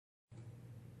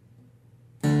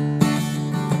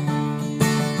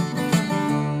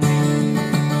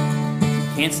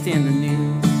can't stand the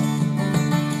news.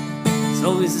 It's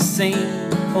always the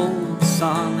same old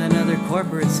song, another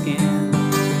corporate scam.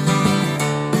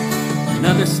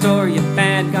 Another story of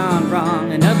bad gone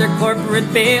wrong, another corporate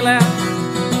bailout,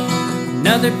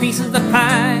 another piece of the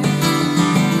pie.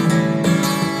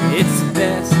 It's the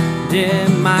best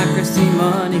democracy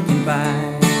money can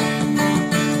buy.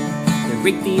 They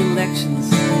rig the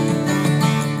elections,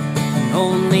 and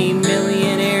only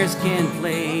millionaires can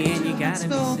play, and you gotta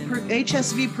be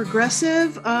HSV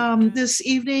Progressive. This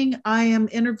evening, I am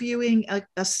interviewing a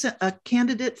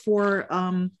candidate for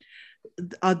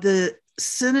the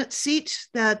Senate seat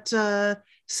that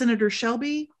Senator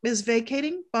Shelby is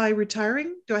vacating by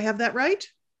retiring. Do I have that right?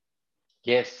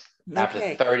 Yes, after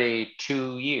Okay.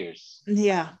 32 years.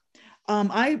 Yeah.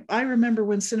 I remember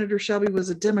when Senator Shelby was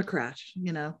a Democrat,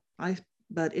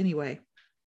 but anyway,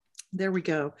 there we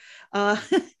go.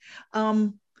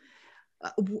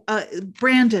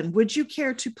 Brandaun, would you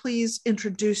care to please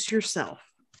introduce yourself?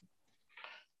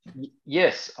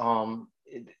 Yes.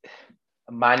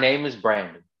 My name is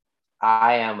Brandaun.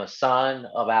 I am a son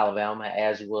of Alabama,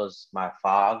 as was my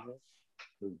father,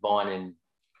 who was born in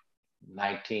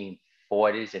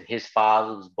 1940s, and his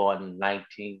father was born in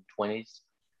 1920s.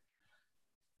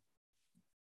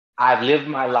 I've lived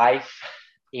my life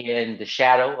in the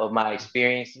shadow of my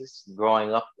experiences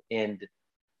growing up in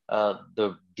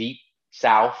the deep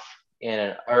South, in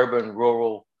an urban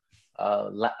rural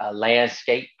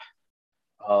landscape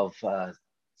of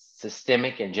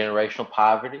systemic and generational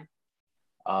poverty,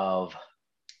 of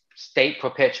state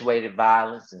perpetuated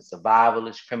violence and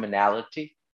survivalist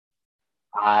criminality.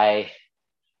 I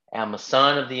am a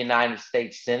son of the United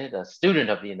States Senate, a student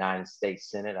of the United States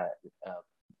Senate, I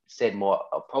said more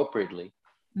appropriately,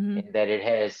 in that it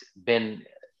has been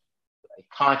a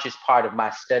conscious part of my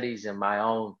studies and my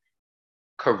own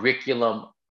curriculum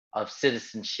of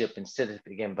citizenship and civic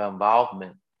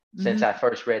involvement since I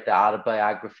first read the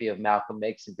autobiography of Malcolm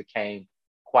X and became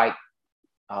quite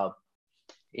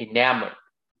enamored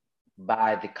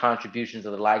by the contributions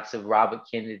of the likes of Robert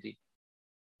Kennedy,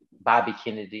 Bobby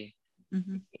Kennedy,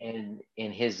 in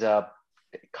his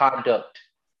conduct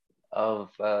of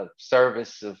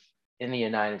service in the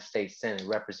United States Senate,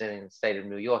 representing the state of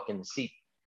New York in the seat,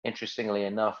 interestingly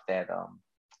enough, that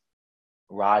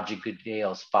Roger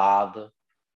Goodell's father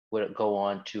would go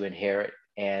on to inherit,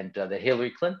 and that Hillary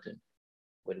Clinton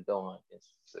would go on.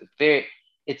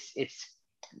 It's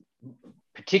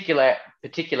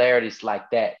particularities like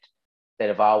that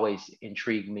have always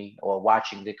intrigued me, or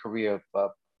watching the career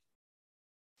of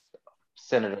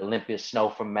Senator Olympia Snowe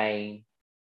from Maine,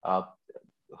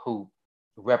 who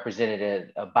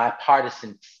represented a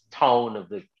bipartisan tone of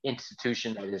the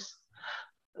institution that is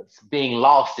being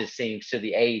lost, it seems, to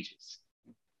the ages.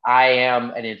 I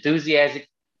am an enthusiastic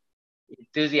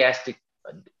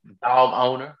dog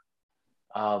owner.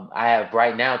 I have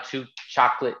right now 2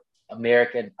 chocolate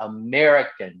American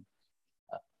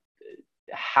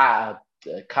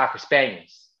Cocker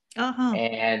Spaniels.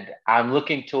 And I'm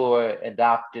looking to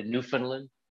adopt a Newfoundland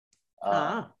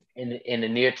in the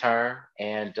near term.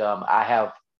 And I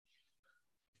have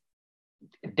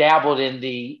dabbled in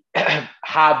the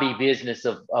hobby business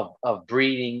of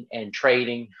breeding and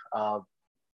trading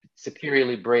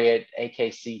superiorly bred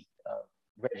AKC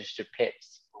registered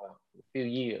pets for a few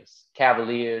years.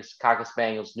 Cavaliers, Cocker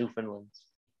Spaniels, Newfoundlands.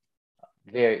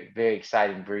 Very, very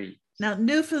exciting breed. Now,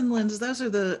 Newfoundlands, those are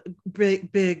the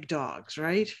big dogs,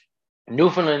 right?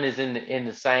 Newfoundland is in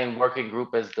the same working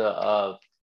group as the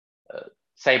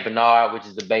Saint Bernard, which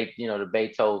is the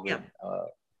Beethoven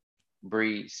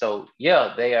breed. So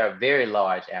yeah, they are very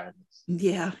large animals.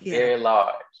 Yeah. Very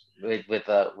large, with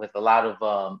a lot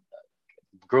of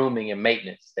grooming and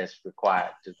maintenance that's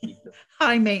required to keep them.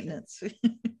 High maintenance.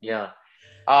 Yeah.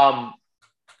 I'm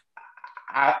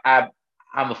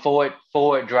a Ford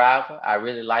driver. I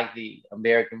really like the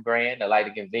American brand. I like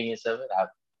the convenience of it.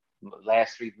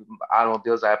 Last 3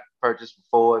 automobiles I purchased were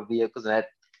Ford vehicles, and that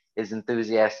is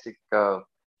enthusiastic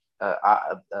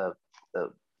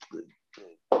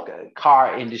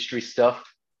car industry stuff.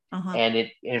 And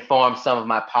it informed some of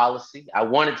my policy. I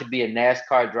wanted to be a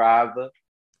NASCAR driver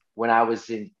when I was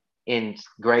in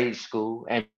grade school,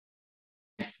 and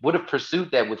would have pursued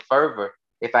that with fervor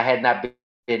if I had not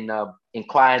been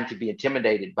inclined to be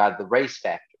intimidated by the race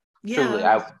factor. Yeah, truly,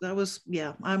 that was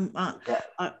yeah.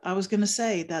 I was going to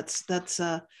say that's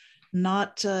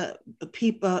not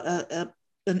people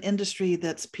an industry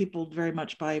that's peopled very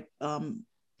much by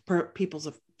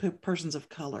persons of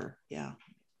color. Yeah.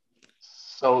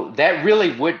 So that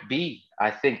really would be, I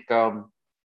think,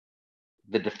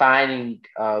 the defining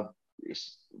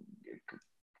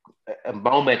a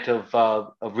moment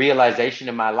of realization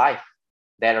in my life,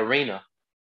 that arena.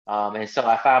 And so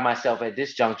I found myself at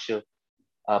this juncture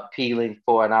appealing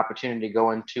for an opportunity to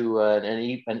go into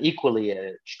an equally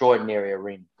extraordinary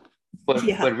arena. But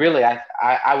really,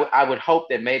 I would hope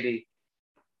that maybe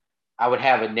I would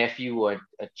have a nephew or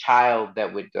a child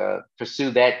that would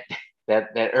pursue that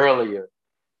earlier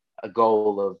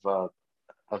goal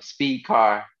of speed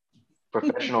car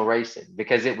professional racing,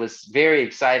 because it was very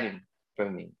exciting for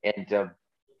me, and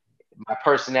my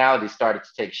personality started to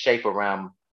take shape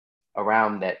around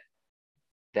that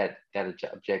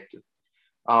objective.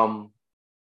 I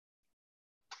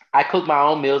cook my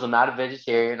own meals. I'm not a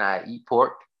vegetarian. I eat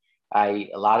pork. I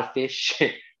eat a lot of fish.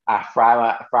 I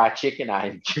fry chicken.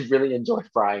 I really enjoy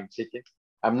frying chicken.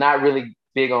 I'm not really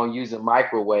big on using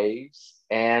microwaves,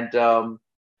 and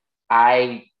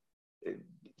I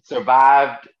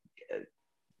survived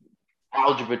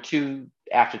Algebra 2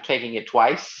 after taking it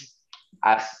twice.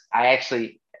 I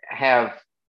actually have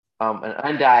an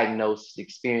undiagnosed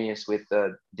experience with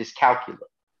dyscalculia.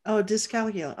 Oh,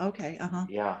 dyscalculia. Okay. Uh-huh.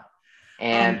 Yeah.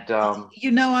 And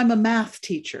I'm a math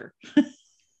teacher.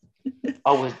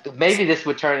 Maybe this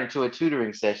would turn into a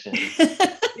tutoring session.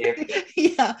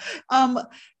 Yeah.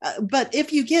 But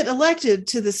if you get elected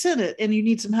to the Senate and you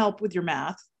need some help with your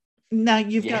math, now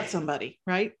you've got somebody,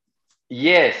 right?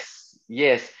 Yes.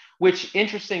 Which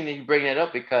interesting that you bring that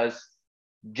up, because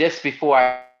just before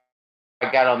I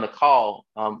got on the call,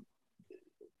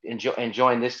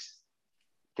 enjoying this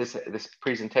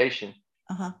presentation,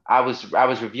 I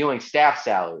was reviewing staff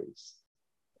salaries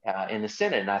in the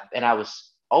Senate, and I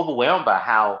was overwhelmed by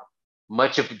how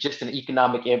much of just an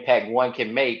economic impact one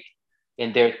can make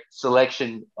in their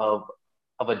selection of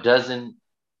a dozen,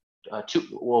 about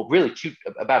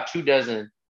 2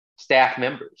 dozen staff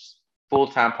members,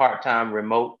 full-time, part-time,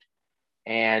 remote,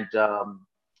 and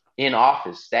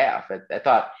in-office staff. I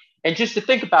thought, and just to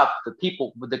think about the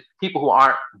people who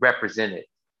aren't represented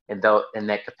in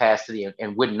that capacity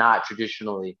and would not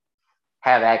traditionally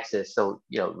have access. So,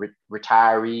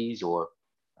 retirees or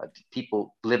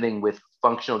people living with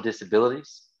functional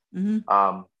disabilities,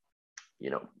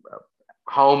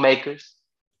 homemakers,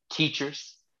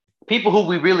 teachers, people who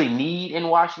we really need in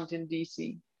Washington,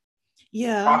 D.C.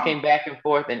 Yeah. Talking back and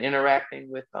forth and interacting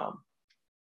with them.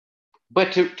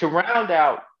 But to round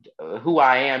out who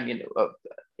I am,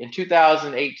 in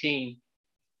 2018,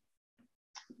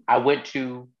 I went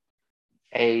to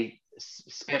a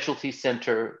specialty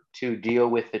center to deal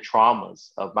with the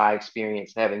traumas of my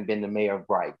experience having been the mayor of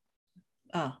Brighton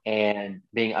and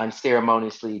being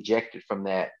unceremoniously ejected from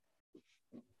that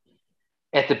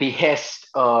at the behest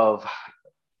of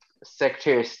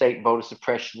Secretary of State voter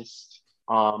suppressionists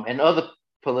and other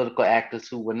political actors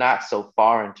who were not so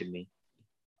foreign to me,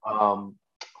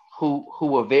 who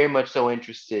were very much so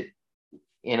interested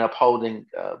in upholding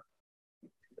a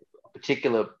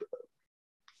particular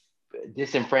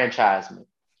disenfranchisement,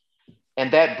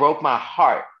 and that broke my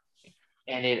heart,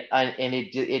 and it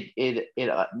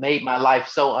made my life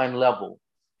so unlevel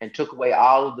and took away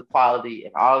all of the quality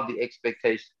and all of the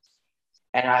expectations.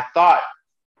 And I thought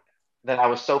that I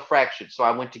was so fractured, so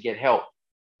I went to get help.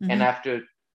 And after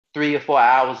 3 or 4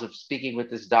 hours of speaking with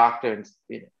this doctor, and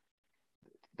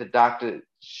the doctor,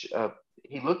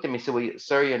 he looked at me and said, "Well,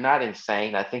 sir, you're not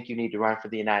insane. I think you need to run for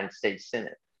the United States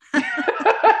Senate."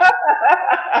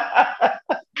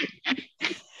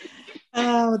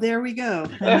 Oh, there we go.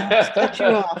 And that set you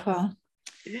off, huh?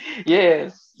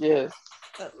 Yes.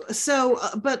 So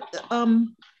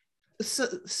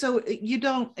you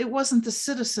don't, it wasn't the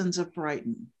citizens of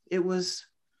Brighton. It was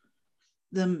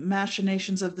the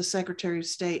machinations of the Secretary of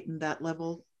State and that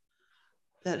level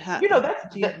that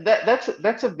happened.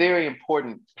 That's a very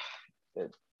important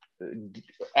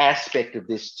aspect of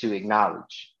this to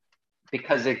acknowledge,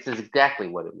 because it's exactly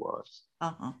what it was.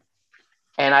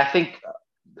 And I think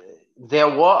there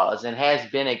was and has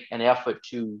been an effort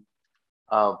to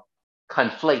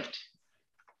conflate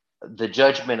the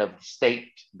judgment of the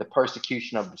state, the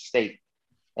persecution of the state,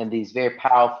 and these very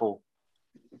powerful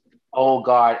old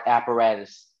guard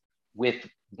apparatus with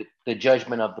the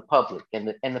judgment of the public. And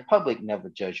the public never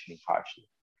judged me harshly.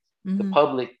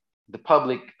 The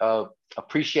public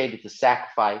appreciated the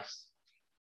sacrifice,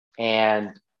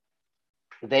 and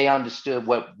they understood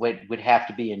what would have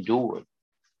to be endured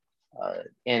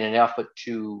in an effort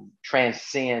to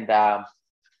transcend our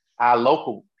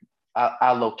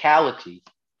locality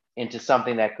into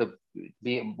something that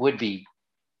would be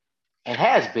and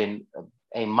has been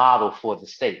a model for the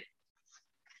state.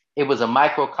 It was a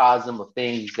microcosm of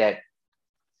things that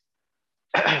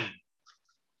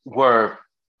were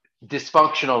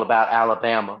dysfunctional about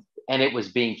Alabama, and it was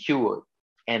being cured.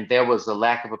 and there was a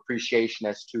lack of appreciation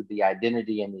as to the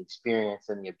identity and the experience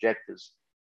and the objectives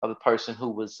of the person who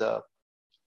was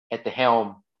at the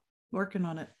helm, working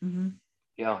on it.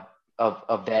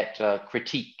 Of that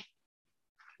critique.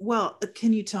 Well,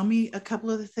 can you tell me a couple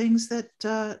of the things that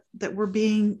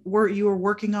you were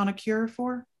working on a cure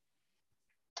for?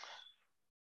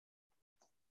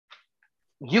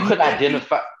 You could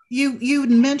identify. You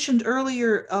mentioned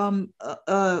earlier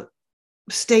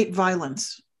state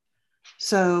violence.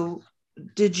 So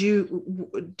did you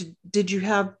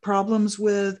have problems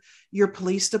with your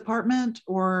police department?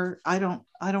 Or I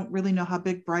don't really know how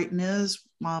big Brighton is.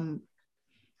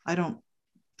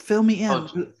 Fill me in.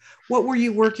 Oh. What were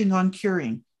you working on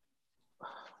curing?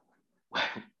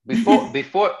 Before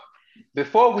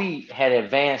we had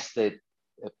advanced the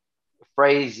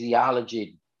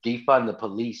phraseology, defund the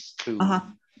police to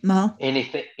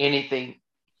anything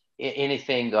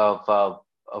of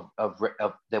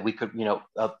that we could,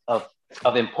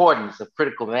 of importance, of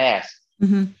critical mass.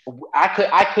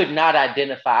 I could not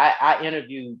identify. I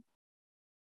interviewed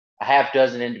a half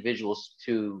dozen individuals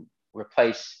to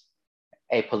replace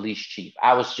a police chief.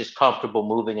 I was just comfortable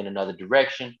moving in another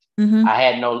direction. I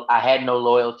had no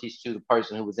loyalties to the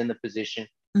person who was in the position.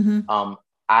 I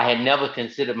had never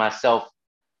considered myself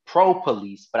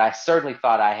pro-police, but I certainly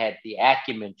thought I had the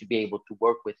acumen to be able to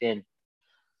work within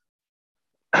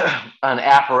an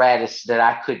apparatus that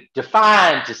I could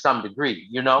define to some degree,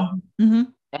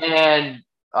 And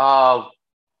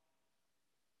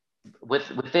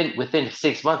within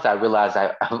 6 months, I realized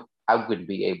I wouldn't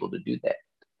be able to do that.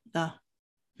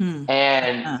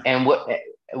 And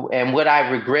what I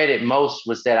regretted most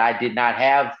was that I did not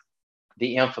have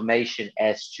the information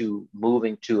as to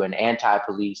moving to an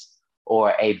anti-police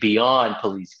or a beyond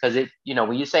police. Because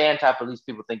when you say anti-police,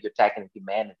 people think you're attacking the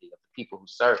humanity of the people who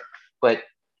serve. But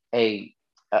an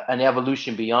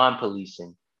evolution beyond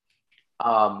policing,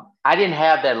 I didn't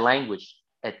have that language.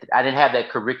 I didn't have that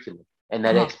curriculum and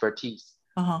that expertise.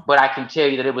 But I can tell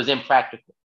you that it was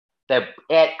impractical. That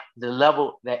at the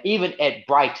level that even at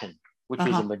Brighton, which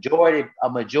was a majority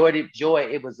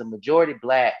it was a majority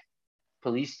Black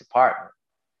police department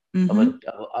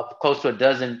of close to a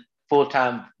dozen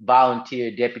full-time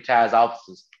volunteer deputized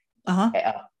officers.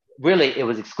 Really, it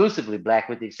was exclusively Black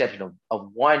with the exception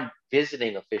of one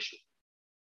visiting official.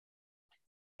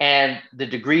 And the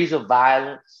degrees of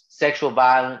violence, sexual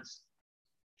violence,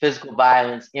 physical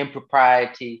violence,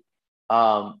 impropriety,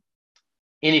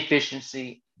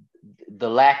 inefficiency, the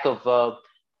lack of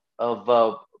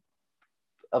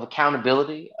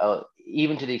accountability,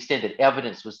 even to the extent that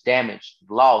evidence was damaged,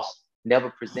 lost, never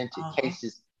presented,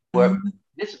 cases where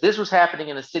this was happening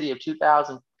in a city of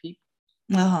 2,000 people.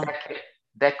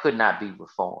 That could not be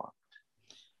reformed.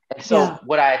 And so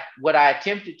what I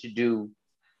attempted to do,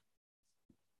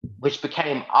 which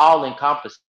became all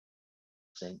encompassing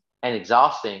and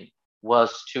exhausting,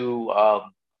 was to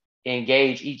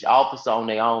engage each officer on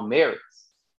their own merits,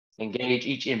 engage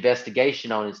each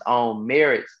investigation on its own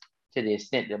merits, to the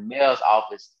extent the mayor's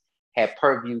office had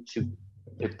purview to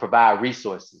provide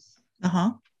resources.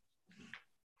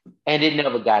 And it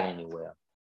never got anywhere.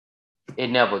 It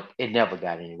never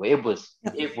got anywhere.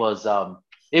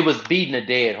 It was beating a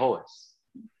dead horse.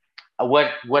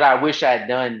 What I wish I had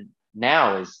done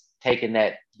now is taken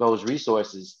those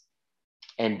resources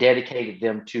and dedicated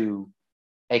them to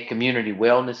a community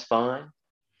wellness fund.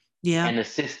 And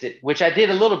assisted, which I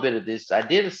did a little bit of this. I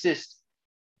did assist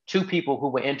 2 people who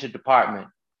were inter-department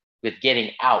with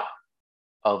getting out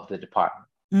of the department.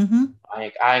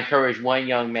 I encouraged one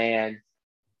young man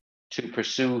to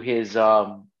pursue his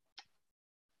a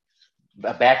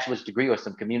bachelor's degree or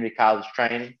some community college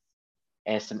training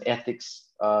and some ethics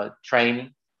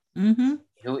training.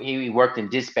 He worked in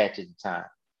dispatch at the time.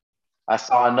 I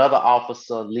saw another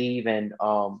officer leave and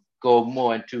go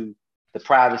more into the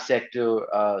private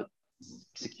sector,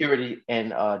 security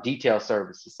and detail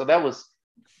services. So that was,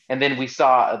 and then we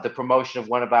saw the promotion of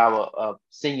one of our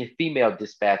senior female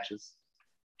dispatchers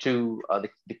to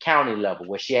the county level,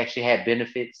 where she actually had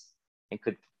benefits and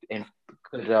could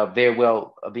very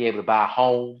well be able to buy a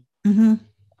home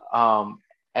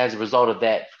as a result of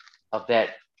that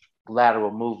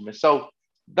lateral movement. So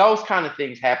those kind of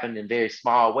things happened in very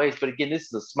small ways. But again, this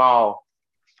is a small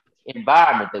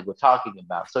environment that we're talking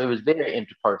about. So it was very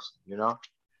interpersonal,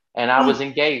 and I was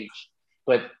engaged.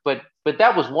 But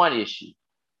that was one issue.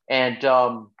 And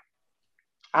I'm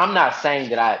not saying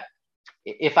that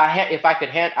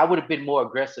I would have been more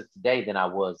aggressive today than I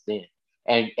was then.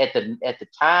 And at the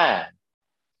time,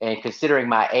 and considering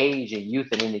my age and youth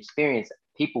and inexperience,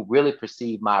 people really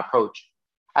perceived my approach.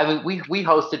 I mean, we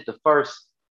hosted the first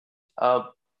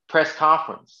press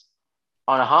conference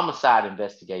on a homicide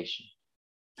investigation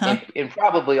in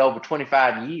probably over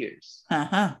 25 years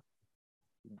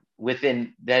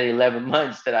within that 11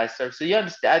 months that I served. So you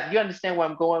understand where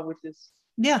I'm going with this?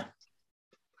 Yeah.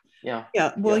 Yeah.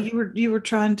 Yeah. Well, you were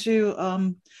trying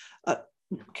to,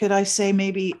 could I say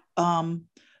maybe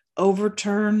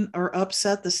overturn or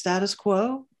upset the status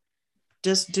quo?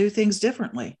 Just do things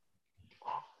differently.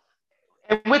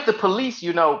 And with the police,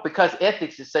 because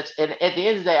ethics is such, and at the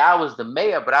end of the day, I was the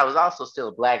mayor, but I was also still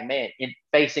a Black man in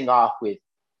facing off with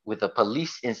a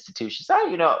police institution. So,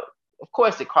 of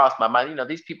course it crossed my mind,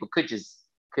 these people could just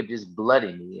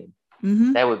bloody me,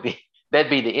 and that'd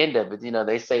be the end of it.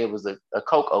 They say it was a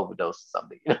coke overdose or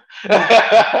something.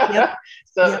 Yep.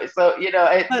 So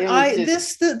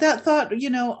that thought,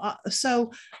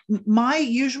 so my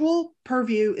usual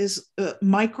purview is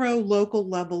micro local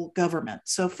level government.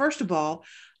 So first of all,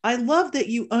 I love that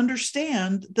you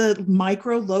understand the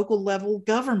micro local level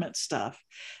government stuff.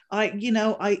 I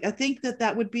think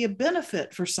that would be a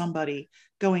benefit for somebody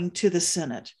going to the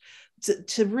Senate.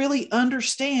 To really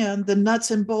understand the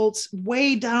nuts and bolts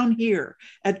way down here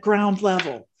at ground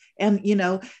level. And,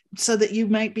 so that you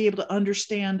might be able to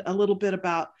understand a little bit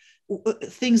about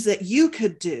things that you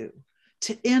could do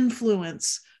to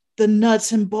influence the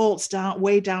nuts and bolts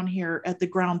way down here at the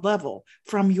ground level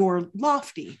from your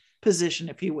lofty position,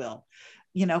 if you will,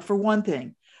 for one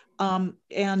thing. And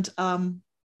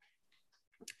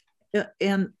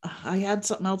I had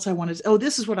something else I wanted.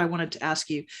 This is what I wanted to ask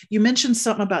you. You mentioned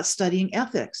something about studying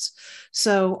ethics.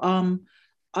 So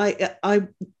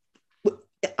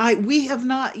we have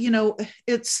not,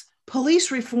 it's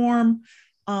police reform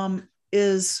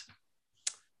is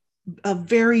a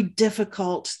very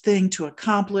difficult thing to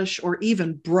accomplish or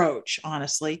even broach,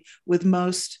 honestly, with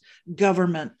most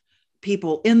government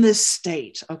people in this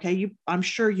state. Okay, I'm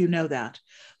sure you know that.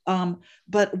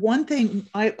 But one thing,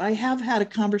 I have had a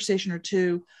conversation or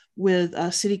two with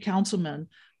city councilmen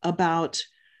about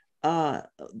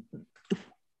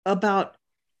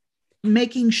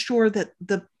making sure that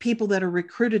the people that are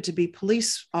recruited to be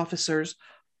police officers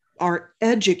are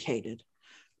educated,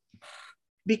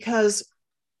 because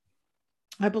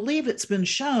I believe it's been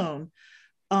shown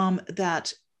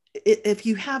that if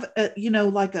you have a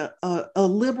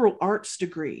liberal arts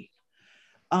degree,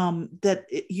 that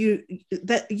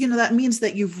means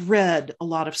that you've read a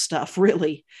lot of stuff,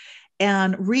 really,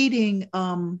 and reading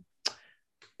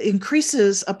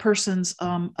increases a person's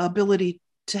ability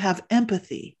to have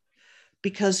empathy,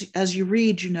 because as you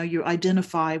read, you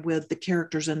identify with the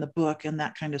characters in the book and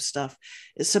that kind of stuff.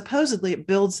 Supposedly it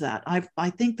builds that.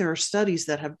 I think there are studies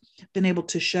that have been able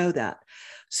to show that.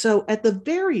 So at the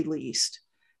very least,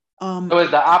 so is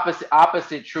the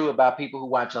opposite true about people who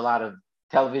watch a lot of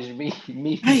television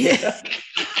media?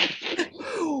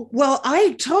 Well,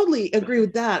 I totally agree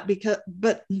with that,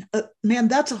 but man,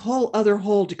 that's a whole other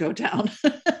hole to go down.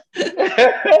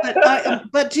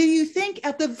 But do you think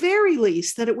at the very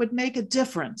least that it would make a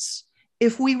difference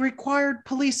if we required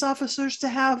police officers to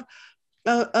have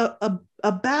a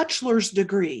bachelor's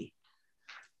degree?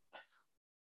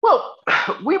 Well,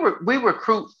 we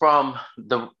recruit from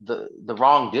the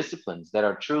wrong disciplines that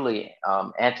are truly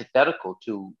antithetical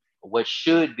to what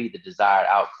should be the desired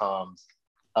outcomes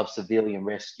of civilian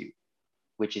rescue,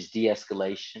 which is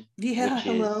de-escalation, which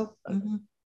is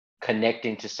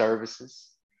connecting to services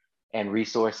and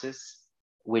resources,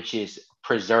 which is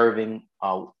preserving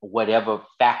whatever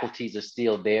faculties are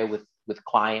still there with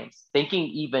clients, thinking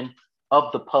even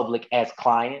of the public as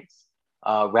clients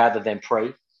rather than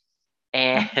prey.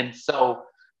 And so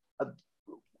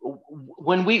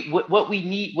what we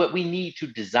need to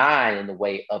design in the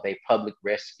way of a public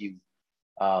rescue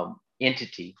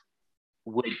entity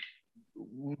would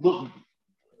look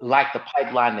like the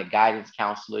pipeline that guidance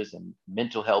counselors and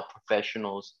mental health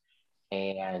professionals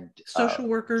and social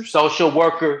workers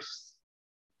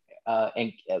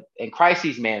and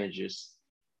crises managers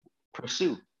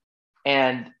pursue.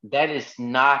 And that is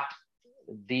not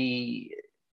the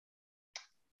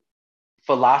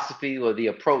philosophy or the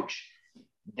approach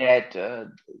that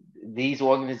these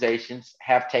organizations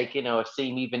have taken or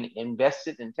seem even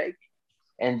invested in taking.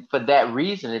 And for that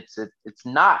reason, it's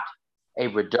not a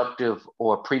reductive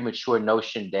or premature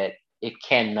notion that it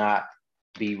cannot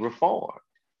be reformed.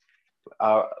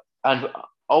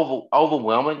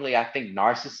 Overwhelmingly, I think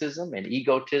narcissism and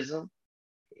egotism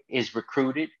is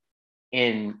recruited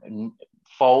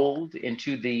fold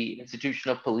into the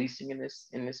institution of policing in this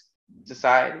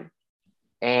society.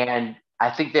 And I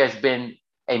think there's been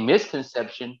a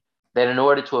misconception that in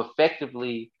order to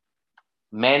effectively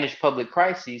manage public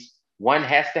crises, one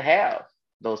has to have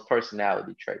those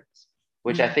personality traits,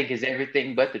 which I think is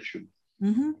everything but the truth.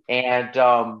 Mm-hmm.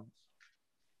 And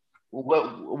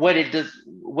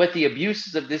what the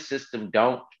abuses of this system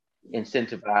don't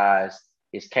incentivize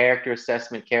is character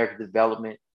assessment, character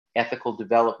development, ethical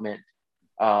development,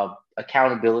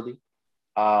 accountability.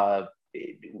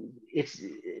 It's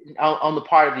on the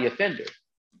part of the offender.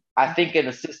 I think in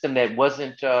a system that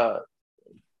wasn't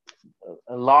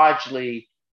largely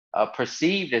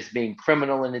perceived as being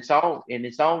criminal in its own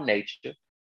nature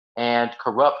and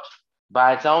corrupt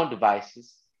by its own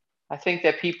devices, I think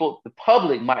that the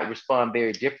public might respond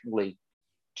very differently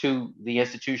to the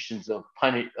institutions of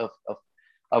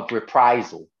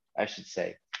reprisal, I should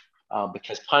say,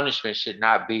 because punishment should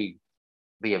not be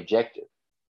objective.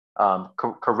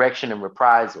 Correction and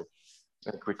reprisal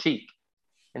and critique.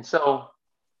 And so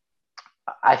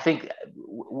I think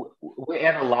we're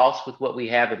at a loss with what we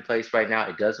have in place right now.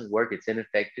 It doesn't work. It's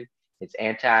ineffective. It's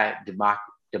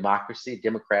anti-democracy,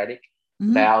 democratic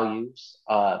values.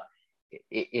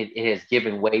 It has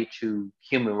given way to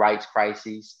human rights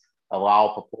crises of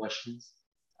all proportions,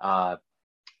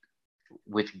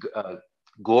 with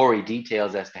gory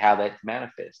details as to how that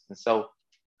manifests. And so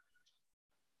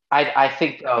I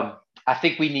think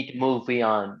we need to move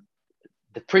beyond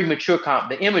the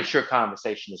immature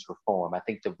conversation is reform. I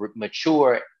think the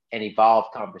mature and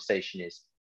evolved conversation is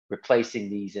replacing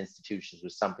these institutions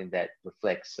with something that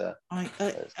reflects.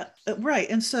 Right.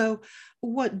 And so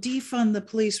what defund the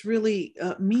police really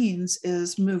means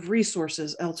is move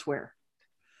resources elsewhere.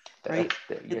 Right.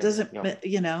 It doesn't,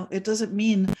 it doesn't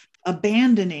mean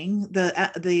abandoning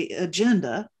the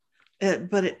agenda.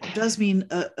 But it does mean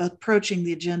approaching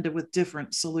the agenda with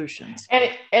different solutions.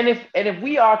 And if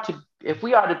we are to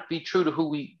be true to who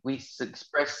we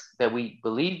express that we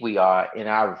believe we are in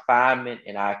our refinement,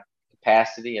 in our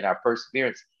capacity, and our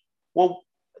perseverance, well,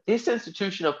 this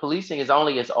institution of policing is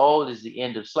only as old as the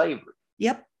end of slavery.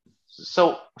 Yep.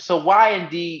 So why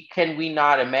indeed can we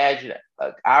not imagine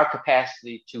our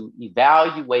capacity to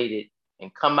evaluate it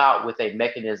and come out with a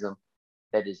mechanism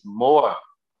that is more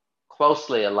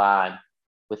closely aligned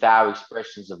with our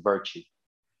expressions of virtue?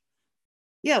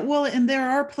 Yeah, well, and there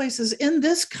are places in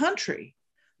this country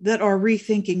that are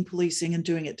rethinking policing and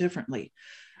doing it differently.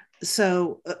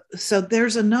 So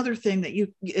there's another thing that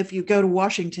if you go to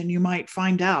Washington, you might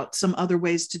find out some other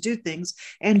ways to do things,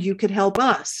 and you could help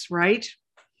us, right?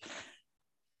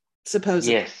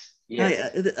 Supposedly.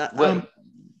 Yes.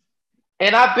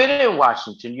 And I've been in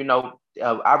Washington,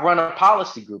 I run a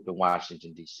policy group in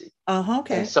Washington, D.C.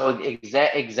 Okay. And so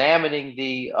examining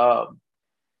the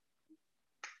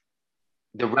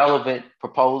relevant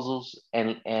proposals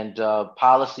and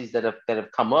policies that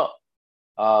have come up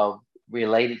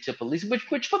related to police,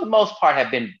 which for the most part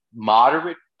have been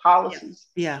moderate policies.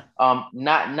 Yeah.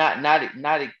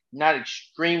 Not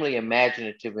extremely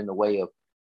imaginative in the way of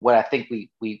what I think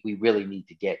we really need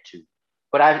to get to.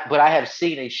 But I have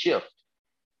seen a shift.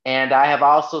 And I have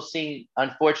also seen,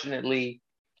 unfortunately,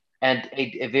 and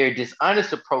a very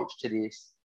dishonest approach to this,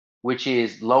 which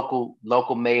is local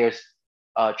mayors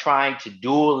trying to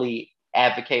dually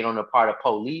advocate on the part of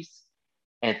police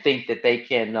and think that they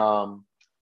can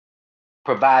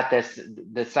provide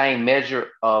the same measure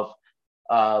of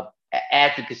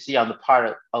advocacy on the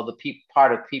part of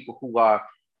people who are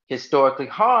historically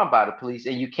harmed by the police,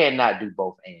 and you cannot do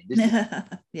both. And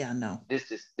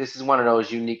this is one of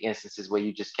those unique instances where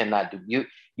you just cannot do.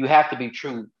 You have to be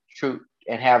true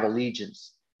and have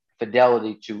allegiance,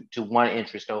 fidelity to one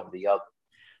interest over the other.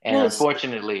 And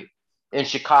unfortunately, in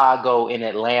Chicago, in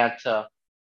Atlanta,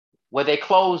 where they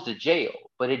closed the jail,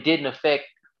 but it didn't affect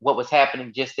what was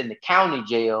happening just in the county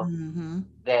jail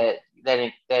that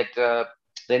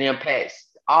impacts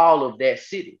all of that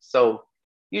city. So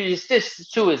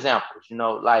just two examples,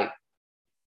 like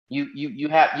you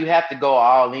have to go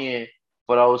all in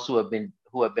for those who have been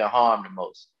harmed the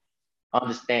most,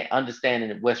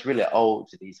 understanding what's really owed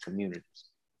to these communities.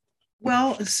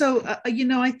 Well, so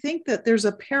I think that there's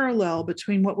a parallel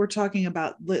between what we're talking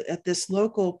about at this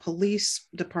local police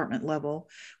department level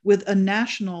with a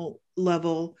national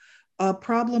level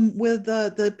problem with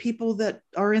the people that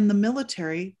are in the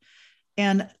military,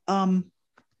 and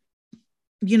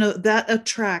that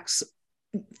attracts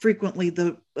frequently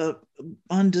the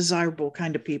undesirable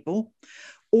kind of people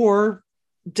or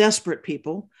desperate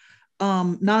people.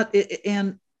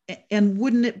 And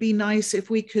wouldn't it be nice if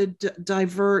we could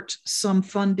divert some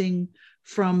funding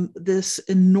from this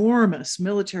enormous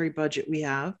military budget we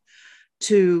have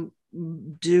to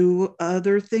do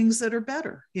other things that are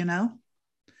better?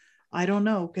 I don't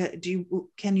know.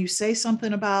 Can you say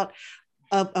something about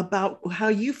how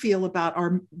you feel about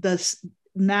the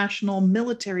national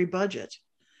military budget?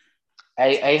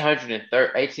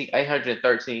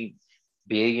 $813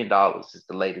 billion is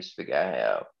the latest figure I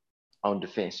have on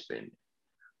defense spending.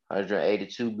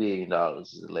 $182 billion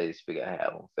is the latest figure I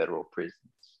have on federal prisons.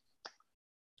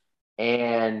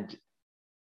 And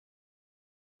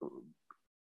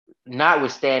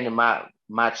notwithstanding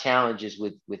my challenges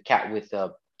with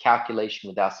calculation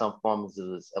without some forms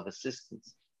of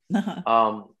assistance,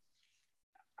 I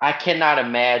cannot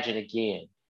imagine again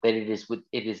that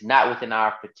it is not within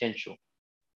our potential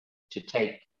to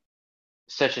take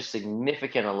such a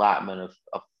significant allotment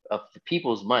of the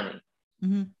people's money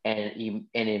mm-hmm. and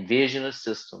envision a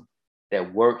system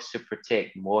that works to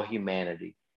protect more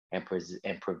humanity and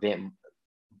prevent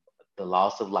the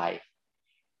loss of life,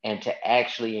 and to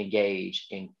actually engage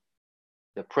in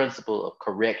the principle of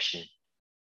correction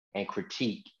and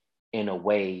critique in a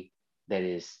way that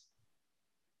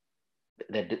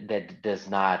does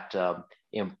not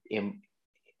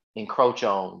encroach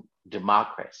on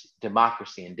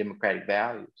democracy and democratic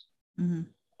values.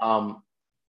 Mm-hmm.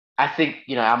 I think,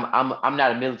 I'm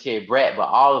not a military brat, but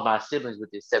all of my siblings,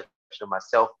 with the exception of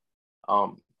myself,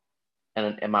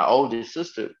 and my oldest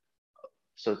sister,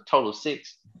 so total of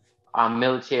 6, are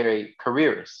military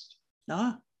careerists.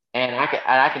 And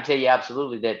I can tell you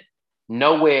absolutely that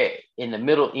nowhere in the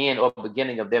middle, end, or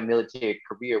beginning of their military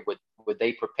career were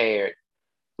they prepared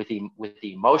with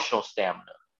the emotional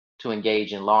stamina to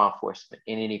engage in law enforcement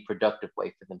in any productive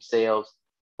way for themselves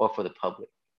or for the public.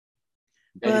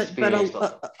 But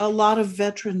a lot of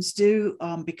veterans do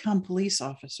become police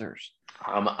officers.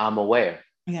 I'm aware.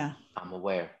 Yeah, I'm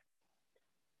aware.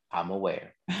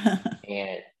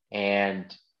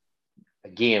 and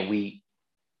again,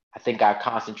 I think our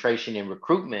concentration in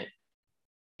recruitment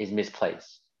is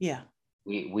misplaced. Yeah.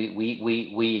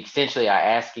 We essentially are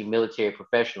asking military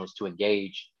professionals to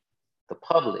engage the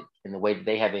public in the way that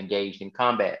they have engaged in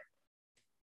combat.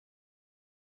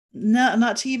 No,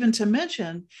 not to even to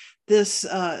mention this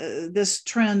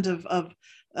trend of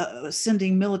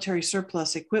sending military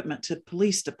surplus equipment to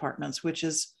police departments, which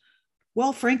is,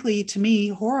 well, frankly, to me,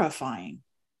 horrifying.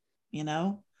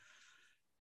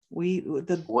 We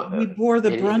bore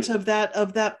the brunt of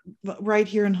that right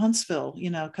here in Huntsville,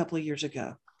 a couple of years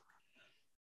ago.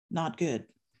 Not good.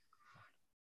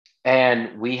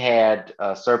 And we had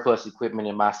surplus equipment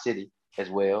in my city as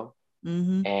well,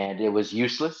 mm-hmm. and it was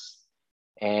useless.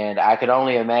 And I could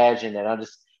only imagine that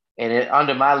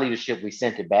under my leadership, we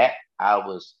sent it back.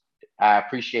 I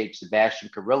appreciate Sebastian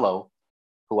Carrillo,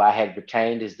 who I had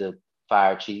retained as the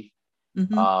fire chief,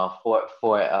 mm-hmm.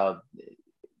 For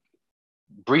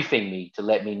briefing me to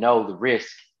let me know the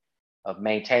risk of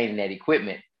maintaining that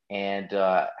equipment and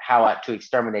how to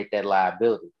exterminate that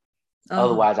liability.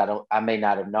 Otherwise, I may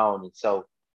not have known. And so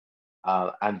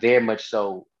I'm very much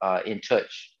so in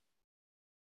touch.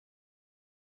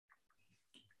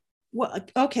 Well,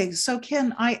 okay. So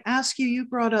Ken, I ask you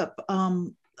brought up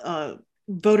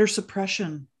voter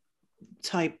suppression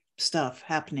type stuff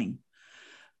happening.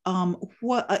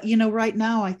 Right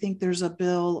now, I think there's a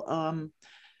bill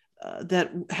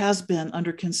that has been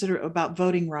under consider about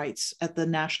voting rights at the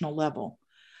national level.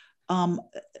 Are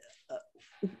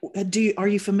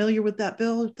you familiar with that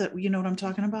bill? That you know what I'm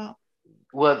talking about?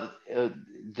 Well,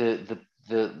 the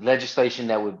legislation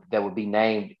that would be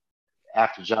named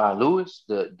after John Lewis,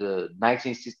 the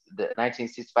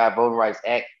 1965 Voting Rights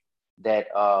Act that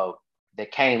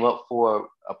came up for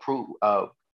approval.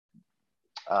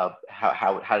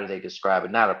 How do they describe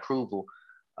it? Not approval.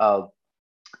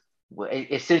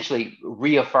 Essentially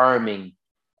reaffirming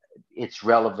its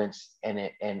relevance and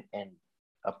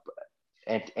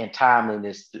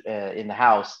timeliness in the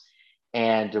House,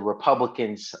 and the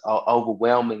Republicans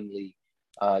overwhelmingly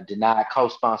denied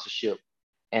co-sponsorship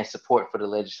and support for the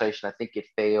legislation. I think it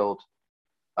failed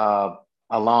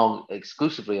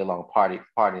exclusively along party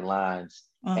lines,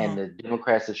 and the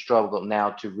Democrats have struggled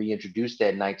now to reintroduce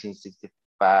that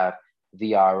 1965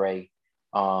 VRA.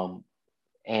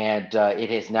 And it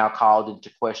has now called into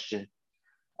question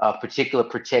particular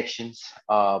protections.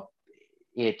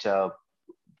 It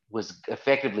was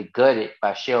effectively gutted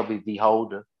by Shelby v.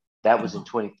 Holder. That was in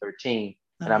 2013.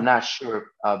 And I'm not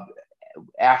sure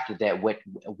after that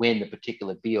when the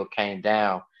particular bill came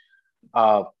down.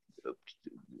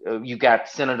 You got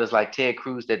senators like Ted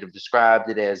Cruz that have described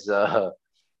it as a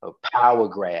power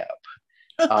grab.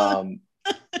 And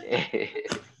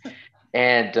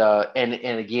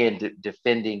again,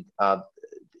 defending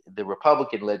the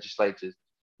Republican legislative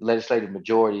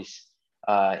majorities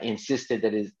insistence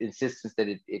that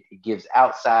it gives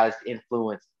outsized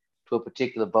influence to a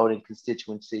particular voting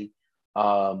constituency,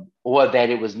 or that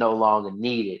it was no longer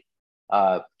needed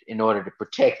in order to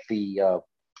protect the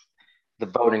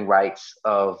voting rights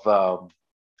of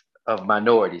of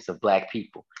minorities, of Black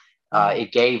people.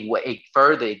 It gave way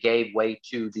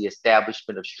to the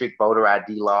establishment of strict voter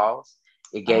ID laws.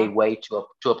 It gave way to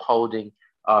upholding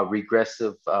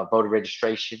regressive voter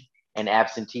registration and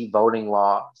absentee voting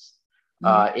laws.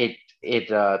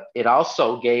 It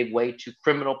also gave way to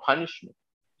criminal punishment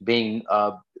being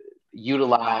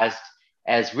utilized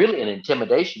as really an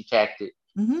intimidation tactic,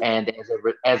 and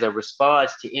as a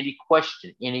response to any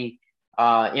question, any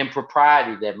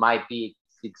impropriety that might be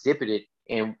exhibited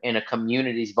in a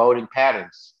community's voting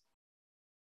patterns.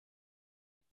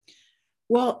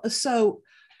 Well, so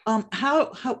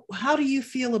how do you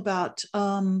feel about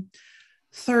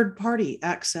third party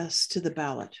access to the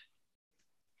ballot?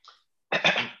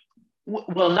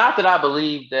 Well, not that I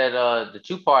believe that the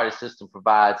two-party system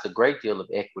provides a great deal of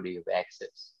equity of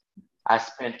access. I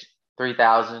spent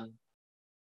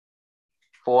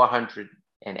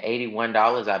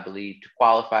 $3,481, I believe, to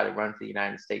qualify to run for the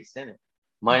United States Senate.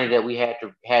 Money that we had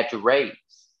to raise,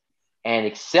 and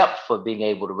except for being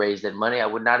able to raise that money, I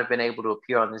would not have been able to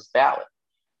appear on this ballot,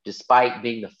 despite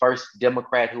being the first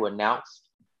Democrat who announced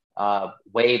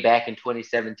way back in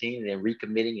 2017 and then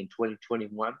recommitting in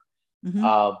 2021.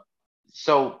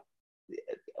 So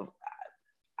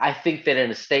I think that in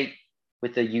a state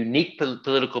with the unique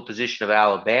political position of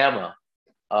Alabama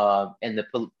and the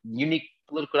unique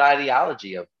political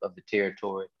ideology of the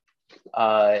territory,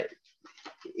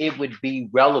 it would be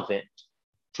relevant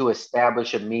to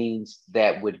establish a means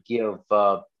that would give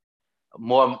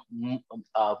more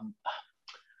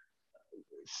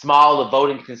smaller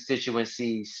voting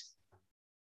constituencies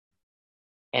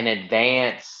an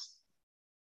advanced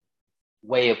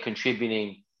way of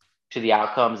contributing to the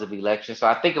outcomes of elections. So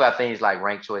I think about things like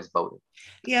ranked choice voting.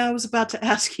 Yeah, I was about to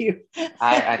ask you.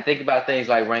 I think about things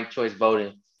like ranked choice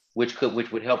voting, which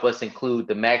would help us include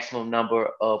the maximum number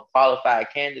of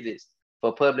qualified candidates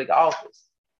for public office.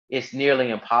 It's nearly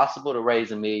impossible to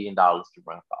raise $1 million to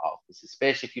run for office,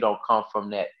 especially if you don't come from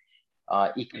that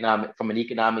an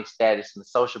economic status and a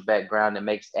social background that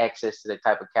makes access to that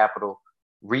type of capital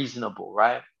reasonable,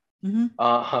 right?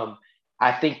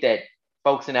 I think that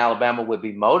folks in Alabama would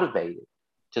be motivated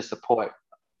to support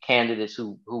candidates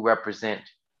who represent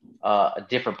a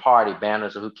different party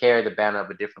banners, or who carry the banner of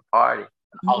a different party,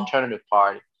 an alternative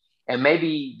party, and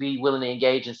maybe be willing to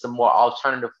engage in some more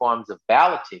alternative forms of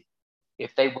balloting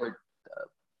if they were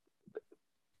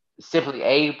simply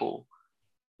able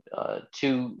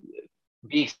to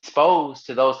be exposed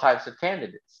to those types of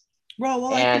candidates.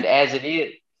 Well, and as it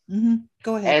is,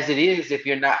 go ahead. As it is, if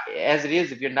you're not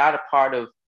a part of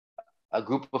a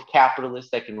group of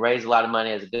capitalists that can raise a lot of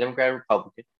money as a Democrat or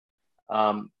Republican,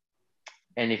 and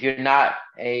if you're not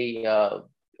a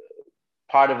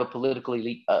part of a political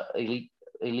elite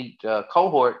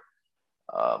cohort,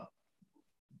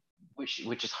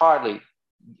 which is hardly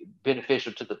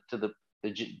beneficial to the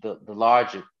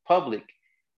larger public,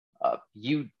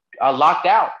 you are locked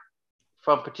out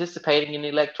from participating in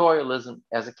electoralism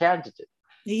as a candidate.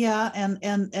 Yeah,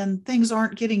 and things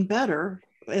aren't getting better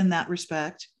in that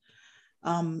respect.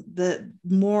 The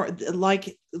more,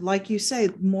 like you say,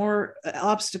 more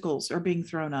obstacles are being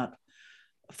thrown up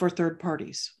for third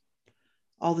parties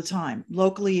all the time,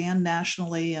 locally and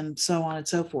nationally, and so on and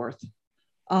so forth.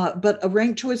 But a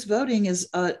ranked choice voting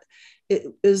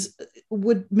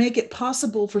would make it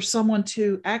possible for someone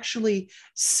to actually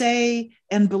say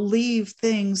and believe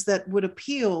things that would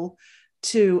appeal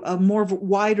to a more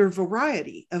wider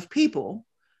variety of people.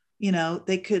 You know,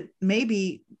 they could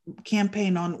maybe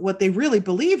campaign on what they really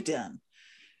believed in,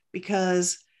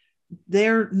 because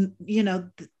it's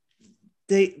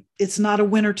not a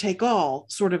winner take all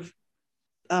sort of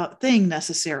thing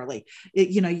necessarily.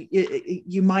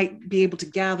 You might be able to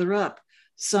gather up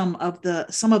some of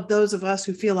those of us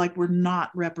who feel like we're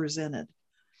not represented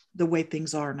the way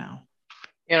things are now.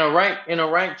 In a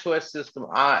ranked choice system,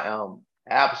 I am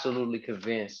absolutely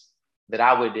convinced that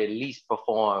I would at least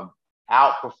outperform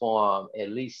at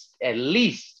least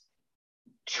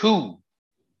two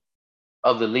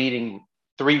of the leading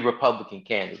three Republican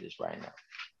candidates right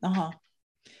now.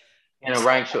 In a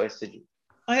ranked choice system.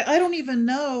 I don't even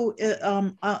know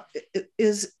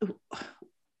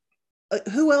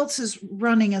who else is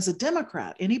running as a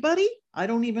Democrat? Anybody? I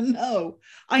don't even know.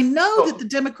 I know that the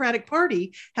Democratic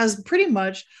Party has pretty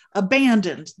much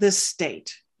abandoned this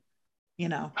state,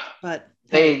 but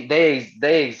they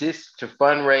exist to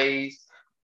fundraise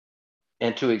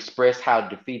and to express how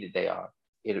defeated they are.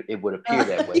 It would appear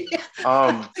that way.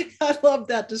 Yeah. I love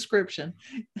that description.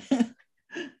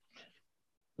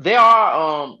 There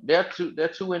are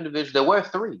two individuals. There were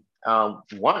three.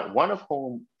 One of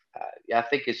whom I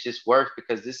think it's just worse,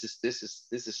 because this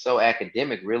is so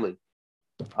academic, really,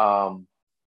 um,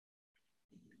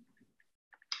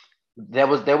 there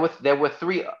were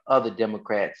three other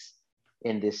Democrats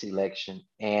in this election,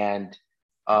 and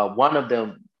one of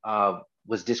them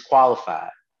was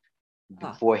disqualified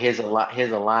for his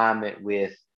alignment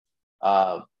with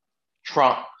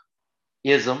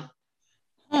Trumpism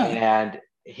and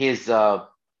his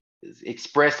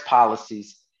express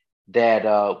policies that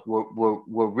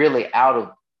were really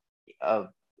out of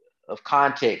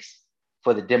context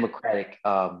for the Democratic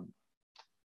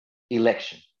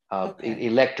election,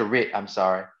 electorate. I'm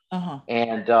sorry,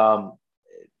 and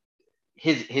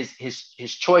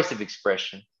his choice of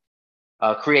expression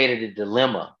created a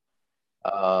dilemma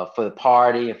for the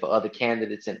party and for other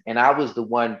candidates, and I was the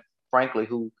one, frankly,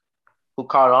 who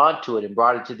caught on to it and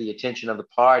brought it to the attention of the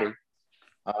party,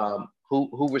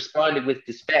 who responded with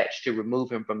dispatch to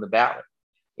remove him from the ballot.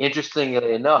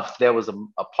 Interestingly enough, there was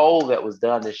a poll that was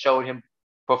done that showed him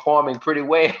performing pretty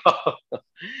well.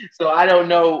 So I don't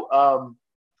know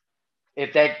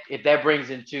if that brings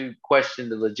into question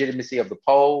the legitimacy of the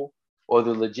poll or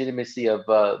the legitimacy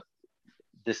of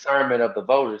discernment of the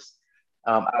voters.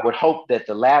 I would hope that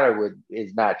the latter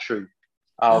is not true.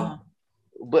 But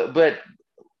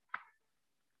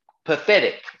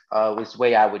pathetic is the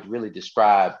way I would really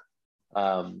describe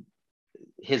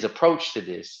his approach to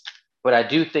this. But I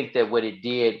do think that what it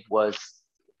did was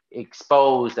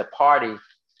expose a party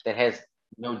that has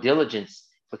no diligence.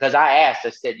 Because I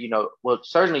said, well,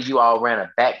 certainly you all ran a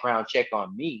background check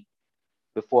on me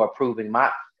before approving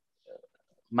my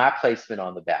placement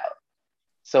on the ballot.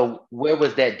 So where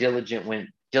was that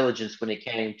diligence when it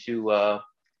came to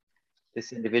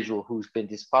this individual who's been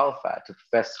disqualified, to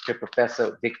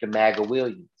Professor Victor Maga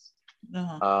Williams,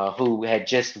 who had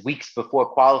just weeks before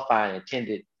qualifying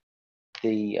attended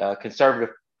the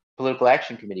Conservative Political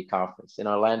Action Committee conference in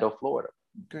Orlando, Florida.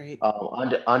 Great.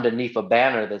 Underneath a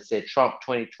banner that said Trump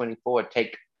 2024,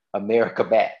 take America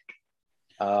back.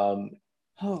 Ouch.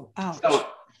 So,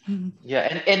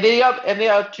 yeah, and they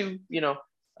are two,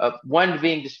 both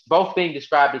being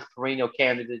described as perennial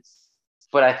candidates,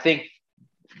 but I think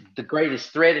the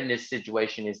greatest threat in this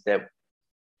situation is that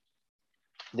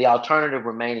the alternative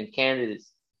remaining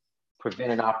candidates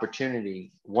prevent an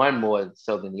opportunity, one more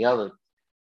so than the other,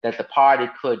 that the party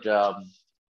could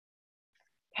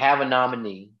have a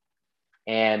nominee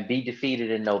and be defeated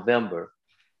in November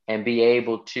and be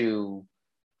able to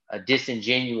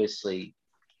disingenuously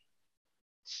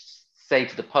say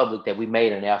to the public that we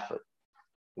made an effort.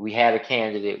 We had a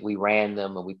candidate, we ran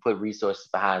them, and we put resources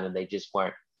behind them. They just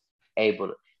weren't able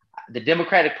to. The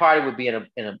Democratic Party would be in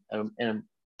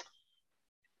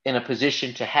a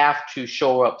position to have to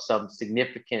shore up some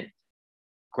significant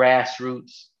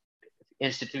grassroots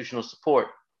institutional support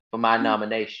for my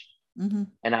nomination.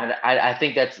 And I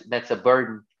think that's a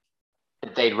burden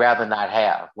that they'd rather not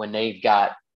have when they've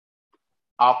got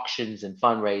auctions and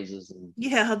fundraisers.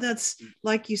 That's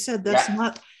like you said, that's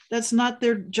not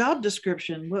their job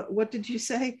description. What did you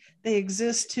say? They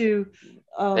exist to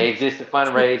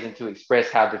fundraise and to express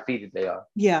how defeated they are.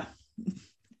 Yeah.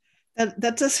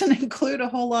 That doesn't include a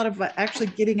whole lot of actually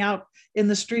getting out in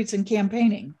the streets and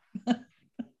campaigning.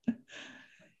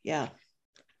 Yeah.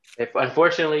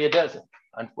 Unfortunately, it doesn't.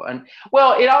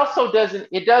 Well, it also doesn't.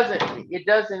 It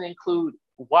doesn't include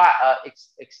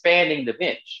expanding the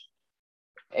bench,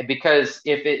 because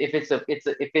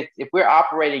if we're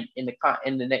operating in the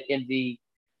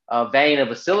vein of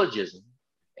a syllogism,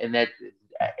 and that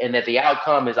the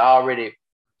outcome is already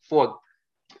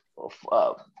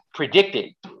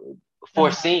predicted,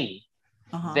 foreseen,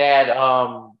 that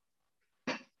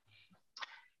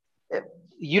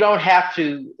you don't have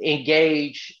to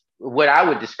engage what I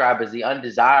would describe as the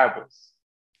undesirables.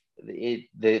 I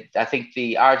think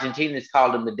the Argentinians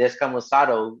called them the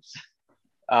descamisados.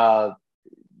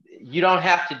 You don't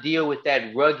have to deal with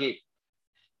that rugged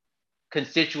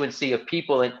constituency of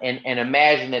people and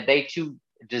imagine that they too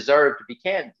deserve to be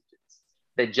candidates.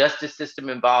 The justice system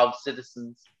involves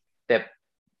citizens, that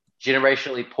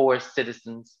generationally poor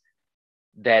citizens,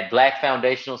 that Black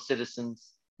foundational citizens,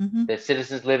 that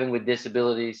citizens living with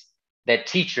disabilities, that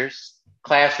teachers,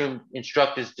 classroom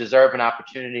instructors deserve an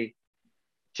opportunity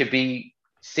to be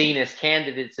seen as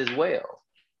candidates as well.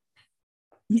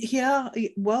 Yeah,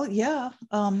 well, yeah.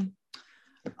 I'm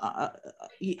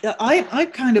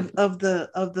kind of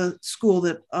the school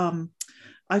that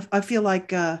I feel like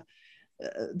there.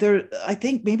 I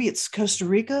think maybe it's Costa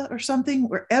Rica or something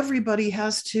where everybody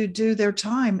has to do their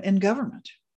time in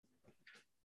government.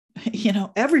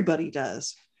 Everybody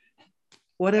does.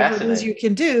 whatever it is you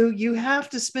can do, you have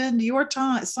to spend your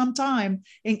time, some time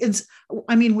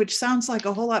I mean, which sounds like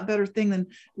a whole lot better thing than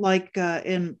like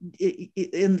in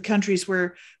countries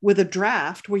where with a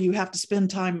draft where you have to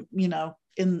spend time, you know,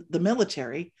 in the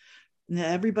military.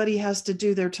 Everybody has to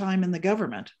do their time in the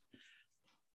government.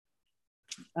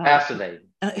 Absolutely.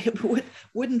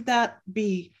 Wouldn't that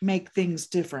make things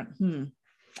different?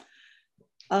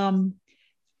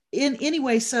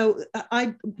 Anyway, so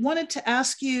I wanted to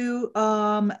ask you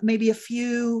maybe a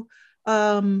few,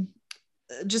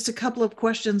 just a couple of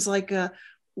questions, like how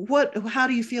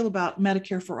do you feel about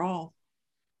Medicare for all?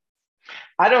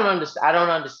 I don't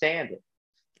understand it.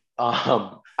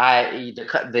 I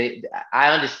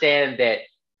understand that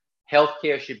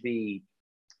healthcare should be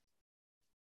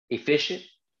efficient.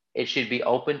 It should be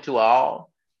open to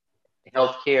all.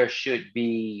 Healthcare should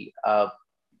be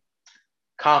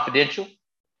confidential.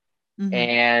 Mm-hmm.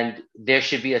 And there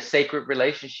should be a sacred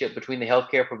relationship between the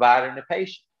healthcare provider and the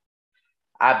patient.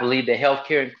 I believe that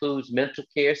healthcare includes mental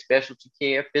care, specialty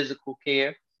care, physical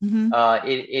care. Mm-hmm.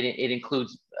 It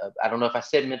includes, I don't know if I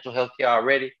said mental health care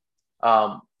already.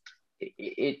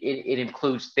 It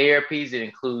includes therapies, it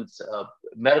includes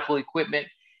medical equipment.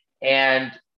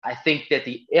 And I think that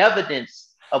the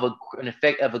evidence of an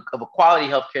effect of a quality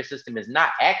healthcare system is not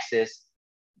access,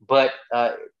 but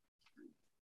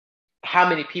how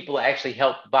many people are actually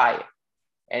helped by it,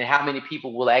 and how many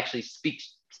people will actually speak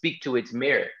to its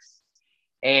merits.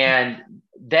 And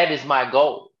that is my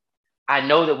goal. I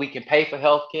know that we can pay for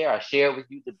healthcare. I share with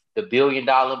you the $1 billion,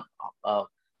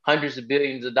 hundreds of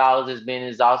billions of dollars has been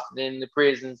exhausted in the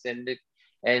prisons and the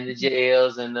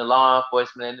jails and the law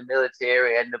enforcement and the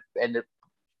military and the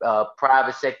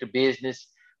private sector business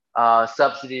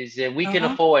subsidies, and we can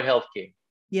afford healthcare.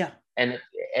 Yeah, and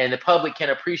the public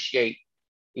can appreciate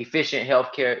efficient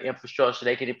healthcare infrastructure.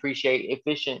 They can appreciate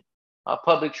efficient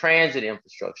public transit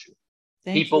infrastructure.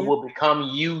 People will become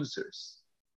users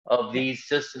of these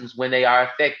systems when they are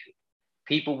effective.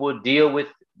 People will deal with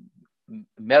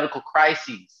medical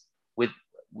crises with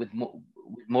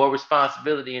more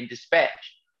responsibility and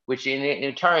dispatch, which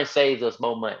in turn saves us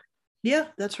more money. Yeah,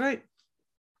 that's right.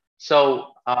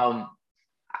 So I'm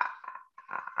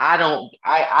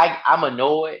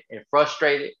annoyed and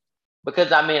frustrated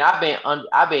because I mean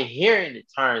I've been hearing the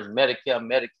terms Medicare,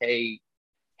 Medicaid,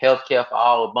 healthcare for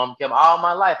all, Obamacare all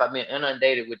my life. I've been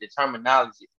inundated with the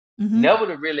terminology. Mm-hmm. Never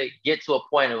to really get to a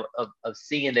point of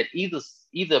seeing that either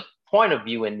point of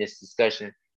view in this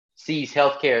discussion sees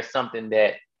healthcare as something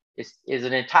that is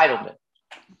an entitlement.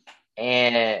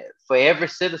 And for every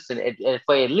citizen, and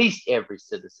for at least every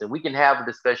citizen, we can have a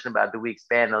discussion about, do we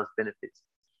expand those benefits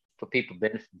for people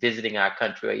visiting our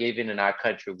country or even in our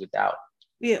country without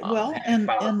and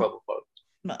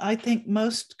I think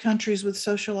most countries with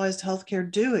socialized healthcare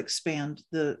do expand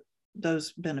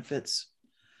those benefits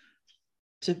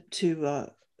to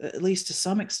at least to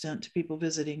some extent to people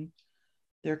visiting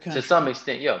their country. To some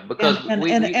extent, yeah, because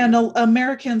and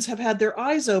Americans have had their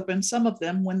eyes open, some of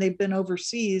them, when they've been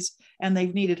overseas and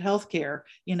they've needed healthcare.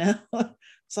 You know,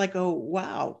 it's like, oh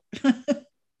wow.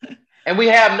 And we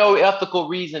have no ethical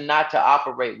reason not to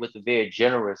operate with a very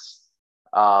generous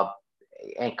and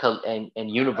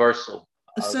universal.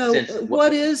 So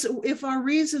what is, if our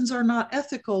reasons are not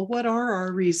ethical, what are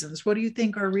our reasons? What do you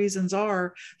think our reasons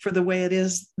are for the way it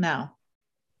is now?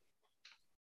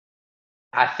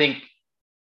 I think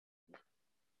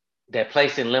that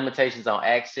placing limitations on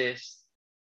access,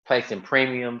 placing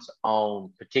premiums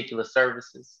on particular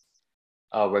services,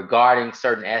 regarding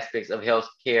certain aspects of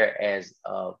healthcare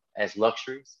as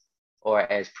luxuries or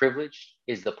as privilege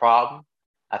is the problem.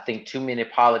 I think too many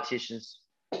politicians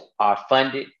are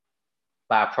funded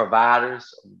by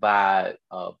providers, by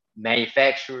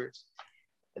manufacturers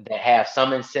that have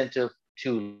some incentive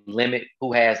to limit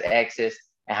who has access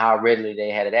and how readily they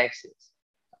had access.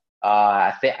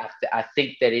 I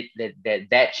think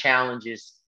that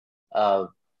challenges the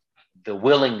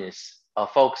willingness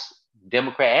of folks,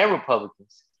 Democrat and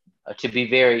Republicans, to be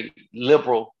very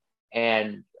liberal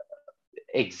and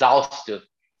exhaustive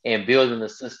in building a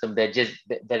system that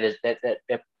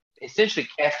essentially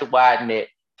casts a wide net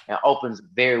and opens a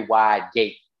very wide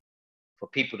gate for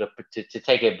people to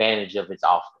take advantage of its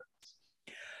offerings.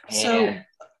 So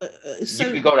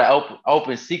you can go to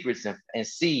Open Secrets and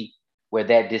see where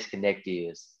that disconnect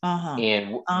is,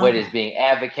 and what is being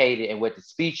advocated and what the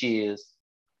speech is,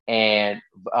 and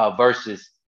versus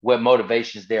what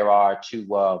motivations there are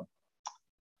to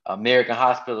American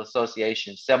Hospital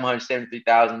Association,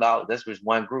 $773,000. That's just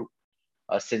one group.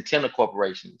 Centennial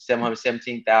Corporation,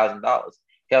 $717,000.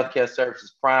 Healthcare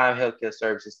Services, Prime Healthcare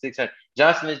Services, $600.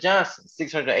 Johnson & Johnson,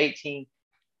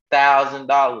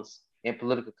 $618,000 in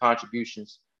political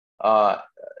contributions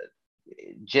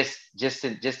just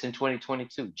in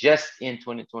 2022, just in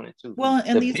 2022. Well,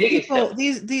 and these people,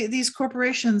 these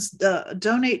corporations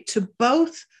donate to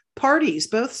both parties,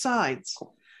 both sides.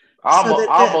 Almost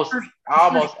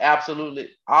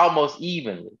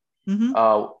evenly. Mm-hmm.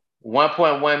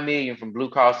 1.1 million from Blue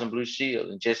Cross and Blue Shield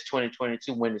in just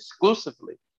 2022 went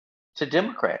exclusively to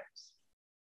Democrats.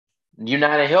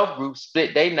 United Health Group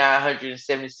split their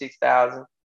 $976,000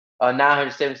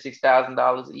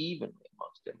 evenly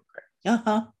amongst Democrats.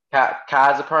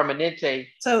 Kaiser Permanente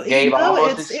gave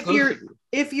almost exclusively.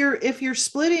 If you're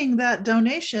splitting that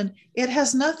donation, it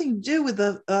has nothing to do with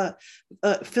a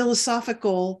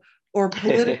philosophical or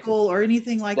political or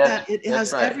anything like that. It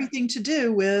has everything to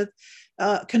do with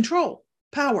control,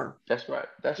 power. That's right.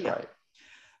 Right.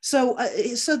 So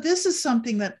this is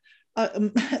something that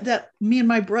that me and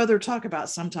my brother talk about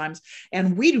sometimes,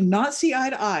 and we do not see eye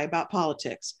to eye about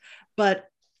politics. But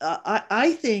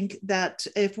I think that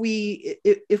if we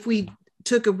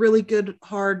took a really good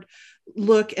hard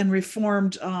look and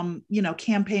reformed,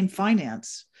 campaign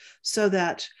finance, so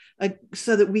that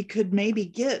we could maybe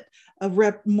get a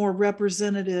more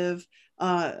representative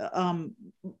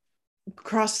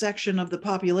cross section of the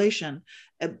population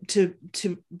to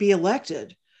be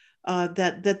elected,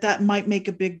 that might make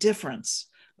a big difference.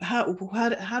 How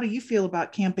do you feel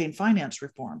about campaign finance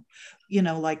reform?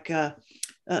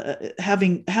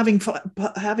 Having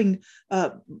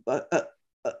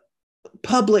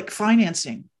public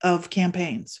financing of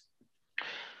campaigns.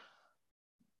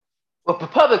 Well, for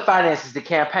public finances, the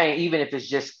campaign, even if it's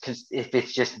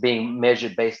just being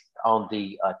measured based on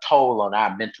the toll on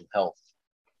our mental health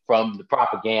from the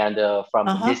propaganda, from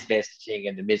the mismessaging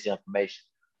and the misinformation.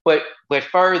 But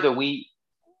further, we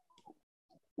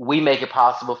make it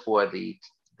possible for the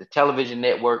television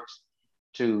networks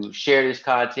to share this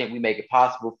content. We make it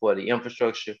possible for the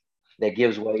infrastructure that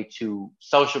gives way to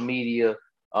social media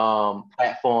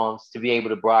platforms to be able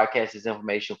to broadcast this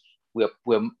information. We're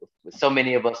so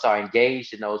many of us are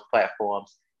engaged in those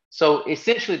platforms. So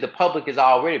essentially, the public is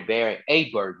already bearing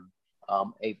a burden, and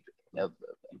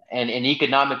an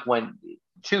economic one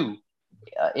too,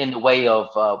 in the way of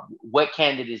what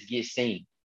candidates get seen.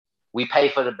 We pay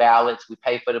for the ballots, we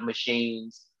pay for the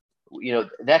machines.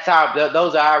 Those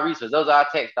are our resources. Those are our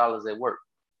tax dollars at work.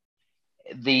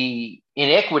 The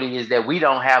inequity is that we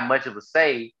don't have much of a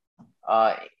say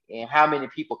in how many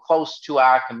people close to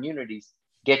our communities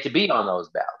get to be on those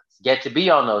ballots, get to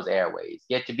be on those airways,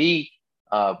 get to be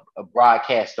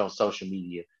broadcast on social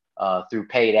media through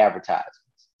paid advertisements.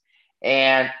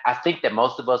 And I think that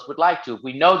most of us would like to. If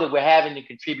we know that we're having to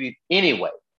contribute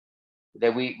anyway,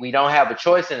 that we don't have a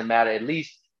choice in the matter, at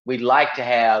least we'd like to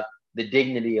have the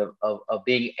dignity of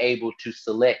being able to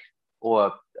select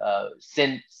or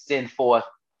send forth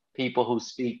people who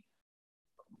speak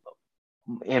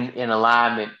in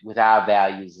alignment with our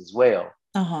values as well.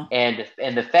 And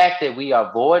the fact that we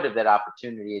are void of that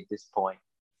opportunity at this point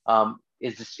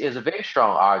is a very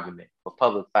strong argument for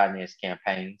public finance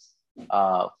campaigns,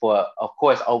 for, of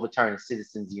course, overturning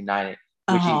Citizens United,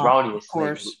 which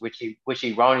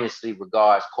erroneously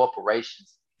regards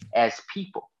corporations as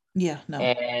people. Yeah, no.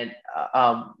 And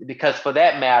because for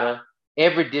that matter,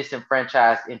 every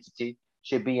disenfranchised entity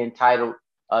should be entitled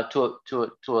to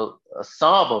a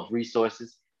sum of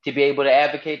resources to be able to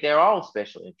advocate their own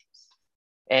special interests.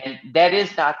 And that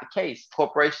is not the case.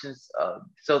 Corporations,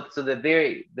 so the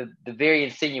very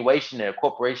insinuation that a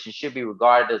corporation should be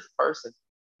regarded as a person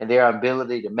and their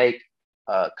ability to make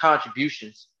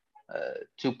contributions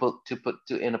to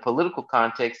in a political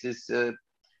context is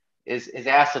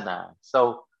asinine.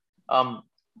 So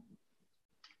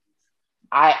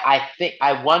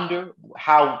I wonder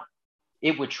how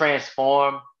it would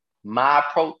transform my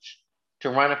approach to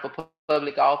running for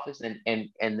public office and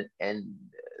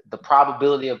the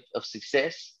probability of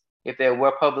success if there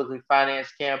were publicly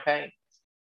financed campaigns.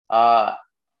 I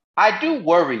do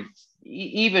worry,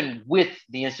 even with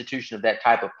the institution of that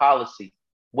type of policy,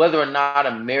 whether or not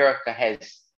America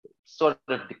has sort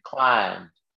of declined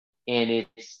in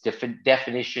its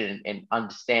definition and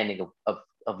understanding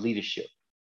of leadership.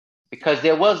 Because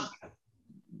there was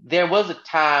a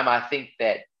time, I think,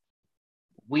 that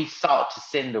we sought to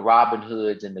send the Robin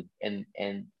Hoods and the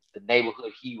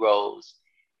neighborhood heroes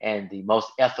and the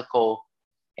most ethical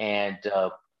and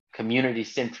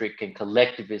community-centric and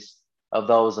collectivist of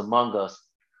those among us.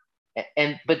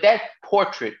 But that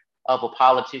portrait of a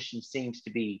politician seems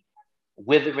to be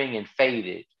withering and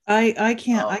faded. I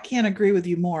can't agree with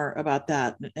you more about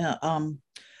that.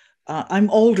 I'm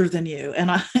older than you,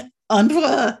 and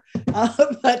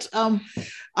but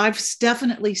I've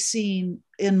definitely seen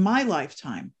in my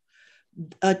lifetime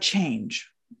a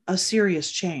change, a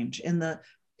serious change in the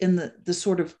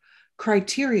sort of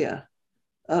criteria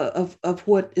of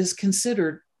what is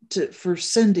considered for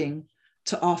sending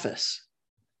to office.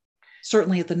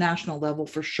 Certainly at the national level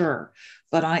for sure,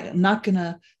 but I'm not going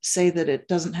to say that it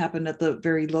doesn't happen at the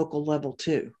very local level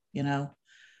too. You know,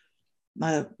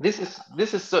 this is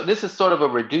sort of a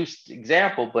reduced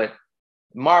example, but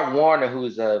Mark Warner,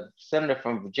 who's a senator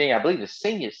from Virginia, I believe the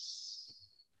senior.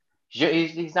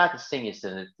 He's not the senior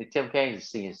senator. Tim Kaine's the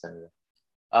senior senator.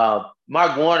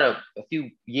 Mark Warner a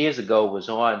few years ago was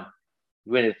on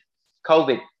when the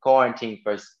COVID quarantine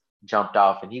first jumped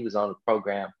off, and he was on a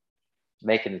program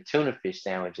making a tuna fish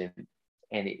sandwich, and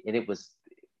it was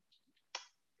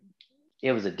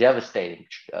a devastating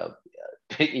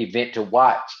event to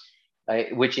watch,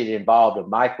 which it involved a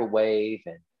microwave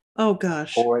and oh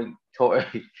gosh,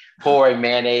 pouring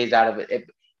mayonnaise out of it.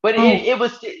 But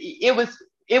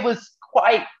it was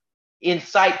quite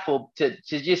insightful to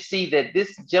just see that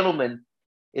this gentleman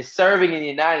is serving in the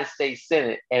United States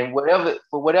Senate, and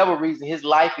for whatever reason, his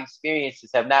life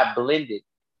experiences have not blended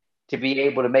to be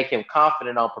able to make him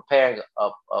confident on preparing a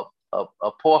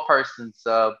poor person's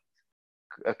a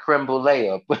creme brulee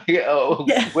or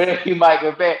whatever you might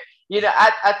prepare. You know,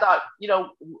 I thought, you know,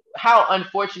 how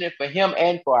unfortunate for him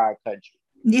and for our country.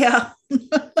 Yeah.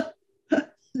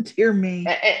 Dear me.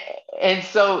 And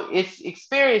so it's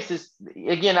experiences,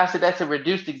 again, I said that's a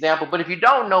reduced example, but if you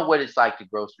don't know what it's like to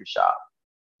grocery shop,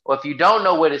 or if you don't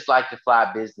know what it's like to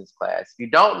fly business class, if you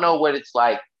don't know what it's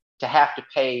like to have to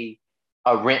pay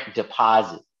a rent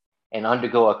deposit and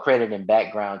undergo a credit and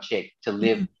background check to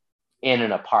live in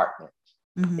an apartment,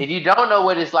 if you don't know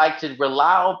what it's like to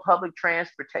rely on public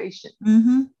transportation,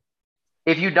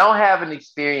 if you don't have an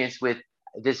experience with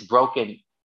this broken,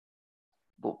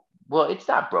 well, it's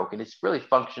not broken, it's really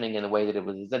functioning in the way that it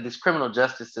was, this criminal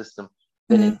justice system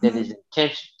that is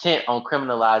intent on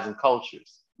criminalizing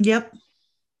cultures. Yep.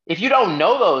 If you don't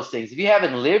know those things, if you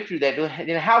haven't lived through that,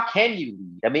 then how can you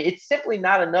lead? I mean, it's simply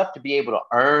not enough to be able to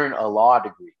earn a law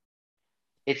degree.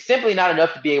 It's simply not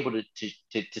enough to be able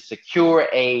to secure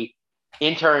a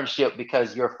internship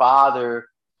because your father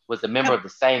was a member of the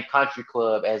same country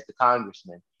club as the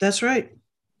congressman. That's right.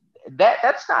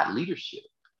 That's not leadership.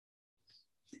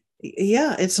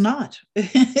 Yeah, it's not.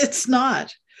 It's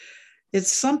not.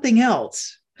 It's something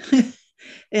else.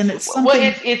 And it's something.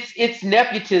 Well, it's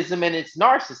nepotism and it's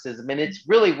narcissism, and it's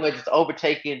really what's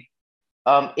overtaken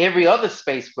every other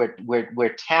space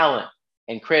where talent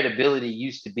and credibility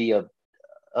used to be of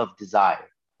desire.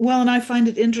 Well, and I find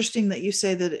it interesting that you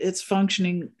say that it's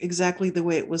functioning exactly the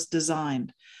way it was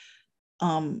designed.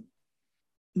 And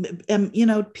you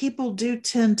know, people do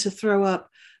tend to throw up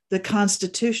the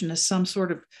Constitution as some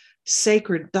sort of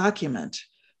sacred document,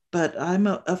 but I'm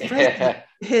afraid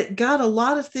it got a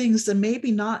lot of things that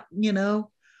maybe not, you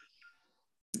know,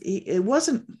 it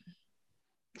wasn't.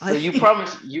 So you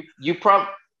promised me.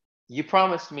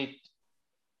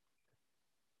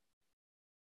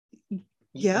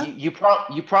 Yeah. You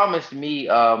promised me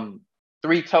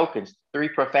 3 tokens, 3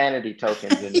 profanity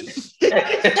tokens.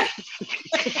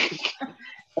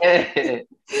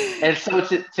 And so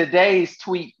today's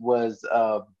tweet was,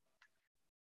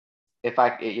 if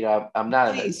I, you know, I'm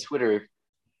not a Twitter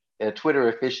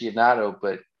aficionado,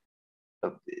 but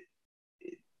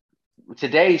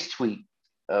today's tweet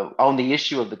on the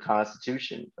issue of the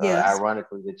Constitution, yes.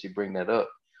 Ironically that you bring that up,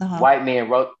 white man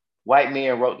wrote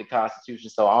the Constitution,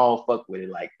 so I don't fuck with it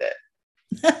like that.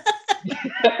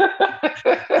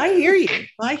 I hear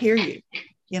you,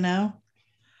 you know.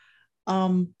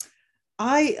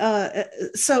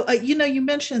 You know, you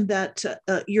mentioned that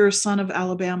you're a son of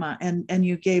Alabama, and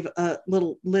you gave a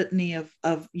little litany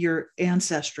of your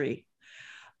ancestry.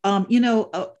 You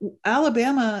know,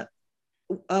 Alabama,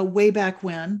 way back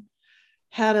when,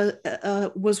 had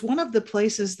was one of the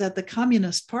places that the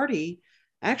Communist Party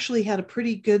actually had a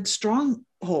pretty good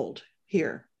stronghold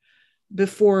here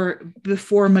before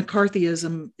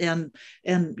McCarthyism and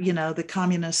you know, the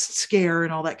communist scare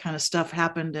and all that kind of stuff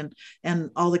happened,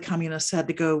 and all the communists had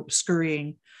to go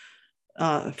scurrying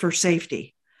for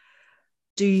safety.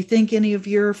 Do you think any of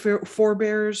your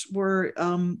forebears were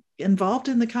involved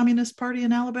in the Communist Party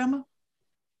in Alabama?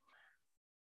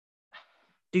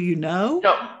 Do you know?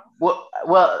 No. Well,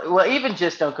 even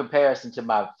just on comparison to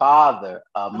my father,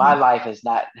 my life has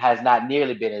not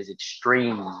nearly been as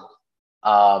extreme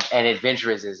and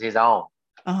adventurous as his own.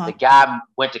 The guy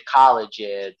went to college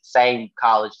at the same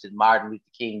college that Martin Luther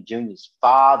King Jr.'s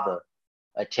father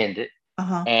attended,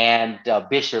 and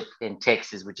Bishop in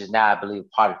Texas, which is now, I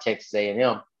believe, part of Texas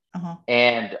A&M.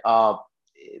 And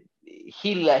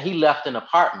he left an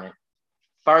apartment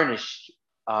furnished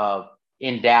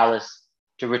in Dallas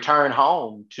to return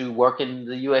home to work in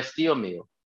the U.S. Steel mill.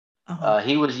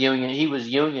 He was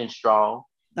union strong.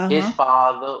 His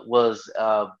father was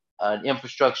an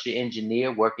infrastructure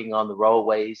engineer working on the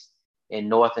roadways in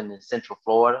northern and central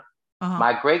Florida.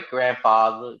 My great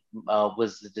grandfather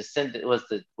was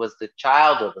the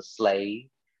child of a slave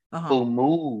who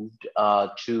moved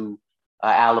to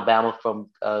Alabama from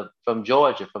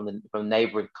Georgia, from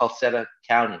neighboring Cosetta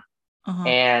County,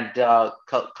 and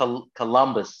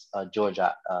Columbus,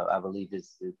 Georgia, I believe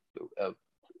is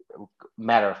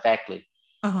matter of factly.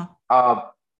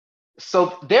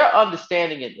 So their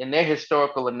understanding and their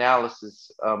historical analysis,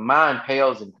 mine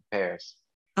pales in comparison.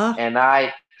 And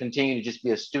I continue to just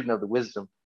be a student of the wisdom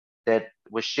that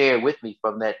was shared with me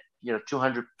from that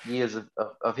 200 years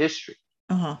of history.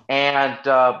 And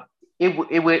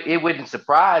it wouldn't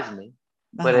surprise me,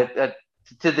 but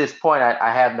to this point,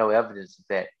 I have no evidence of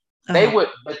that. They would,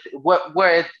 but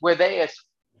were they as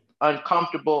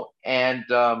uncomfortable and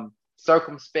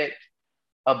circumspect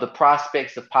of the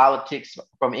prospects of politics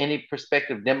from any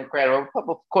perspective, Democrat or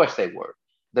Republican? Of course they were.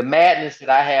 The madness that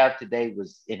I have today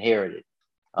was inherited.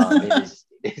 It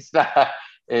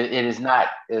is not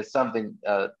something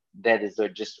that is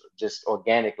just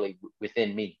organically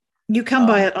within me. You come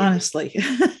by it honestly.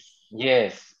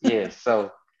 Yes.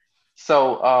 So,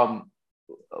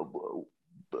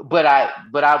 but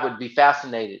I would be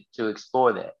fascinated to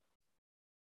explore that.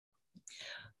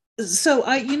 So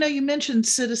you mentioned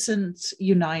Citizens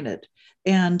United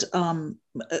and how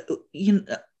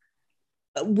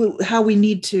we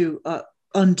need to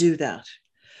undo that.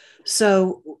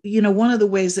 So, one of the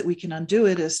ways that we can undo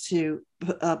it is to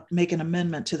make an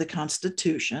amendment to the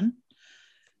Constitution.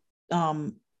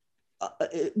 Is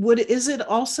it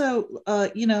also,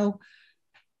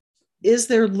 is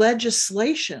there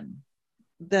legislation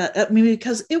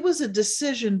because it was a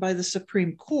decision by the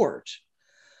Supreme Court.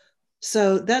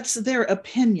 So that's their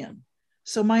opinion.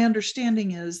 So my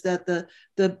understanding is that the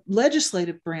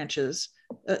legislative branches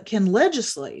can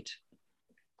legislate,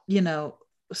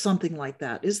 something like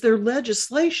that. Is there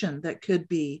legislation that could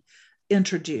be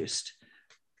introduced?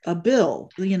 A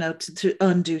bill, to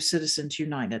undo Citizens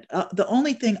United. The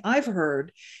only thing I've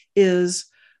heard is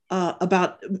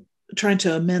about trying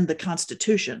to amend the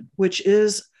Constitution, which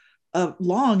is a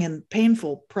long and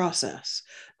painful process,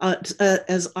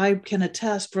 as I can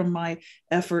attest from my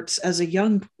efforts as a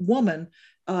young woman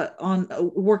on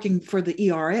working for the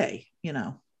ERA.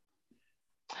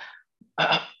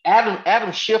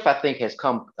 Adam Schiff, I think, has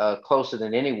come closer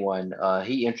than anyone.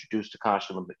 He introduced a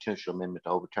constitutional amendment to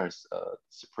overturn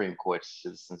Supreme Court's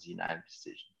Citizens United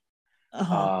decision,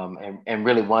 and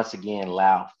really once again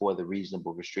allow for the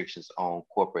reasonable restrictions on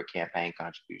corporate campaign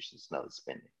contributions and other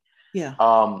spending. Yeah.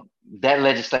 That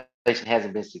legislation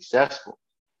hasn't been successful.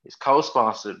 It's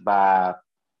co-sponsored by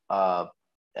an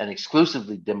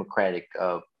exclusively Democratic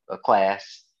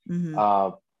class. And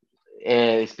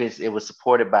it was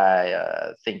supported by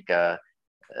I think the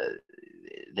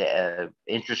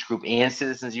interest group in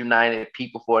Citizens United,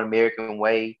 People for an American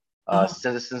Way,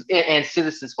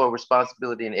 Citizens for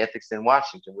Responsibility and Ethics in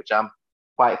Washington, which I'm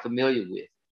quite familiar with.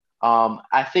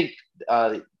 I think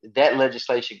that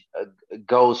legislation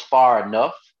goes far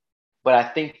enough, but I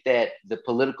think that the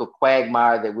political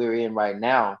quagmire that we're in right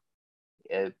now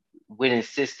would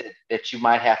insist that you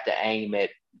might have to aim at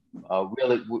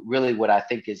really what I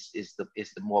think is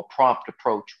the more prompt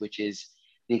approach, which is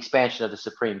the expansion of the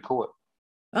Supreme Court.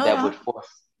 That would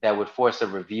force a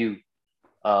review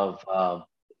of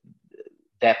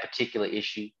that particular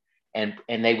issue, and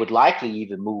they would likely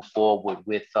even move forward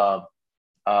with a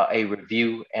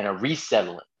review and a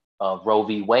resettlement of Roe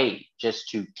v. Wade, just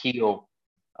to kill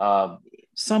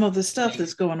some of the stuff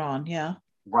that's going on. Yeah.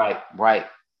 Right.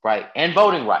 And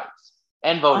voting rights.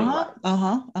 And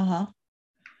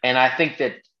I think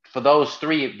that for those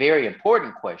three very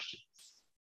important questions,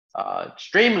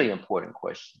 extremely important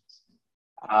questions,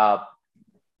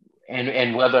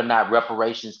 and whether or not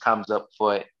reparations comes up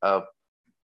for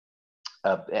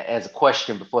as a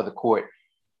question before the court,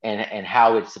 and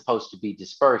how it's supposed to be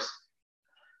dispersed,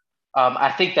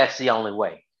 I think that's the only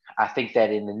way. I think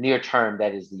that in the near term,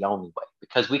 that is the only way,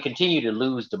 because we continue to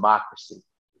lose democracy.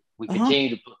 We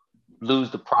continue to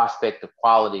lose the prospect of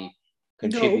quality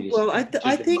contributors. No, well,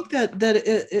 I think that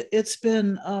it's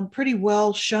been pretty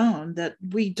well shown that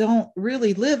we don't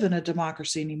really live in a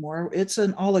democracy anymore. It's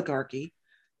an oligarchy.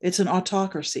 It's an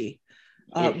autocracy.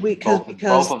 Because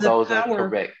both of those are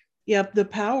correct. Yep, the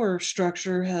power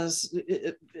structure has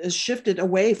shifted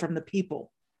away from the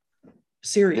people.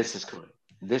 Seriously.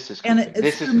 This is correct. And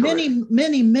it's through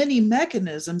many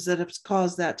mechanisms that have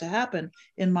caused that to happen,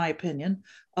 in my opinion.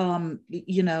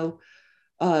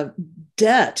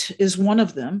 Debt is one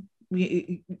of them.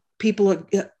 People,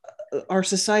 our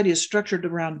society is structured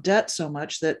around debt so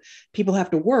much that people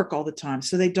have to work all the time,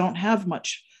 so they don't have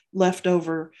much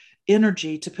leftover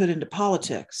energy to put into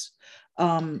politics. We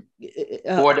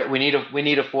need a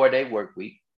 4-day work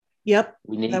week. Yep.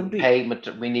 We need paid.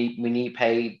 We need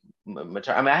paid. I mean,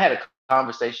 I had a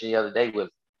conversation the other day with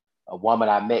a woman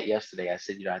I met yesterday. I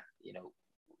said,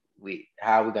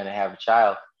 how are we going to have a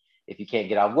child if you can't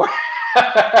get off work?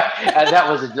 And that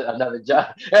was another joke.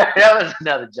 That was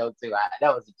another joke too.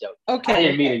 That was a joke. Okay. I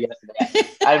didn't meet her yesterday.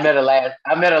 I met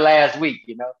her last week.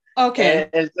 Okay.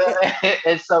 And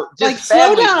so just like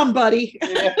slow down, buddy.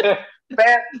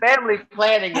 Family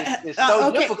planning is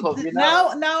so difficult.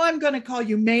 Now I'm going to call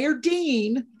you Mayor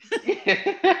Dean.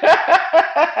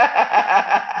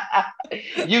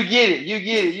 You get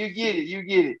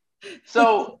it.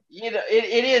 So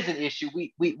it is an issue.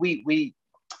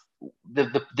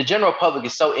 The general public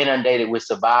is so inundated with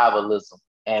survivalism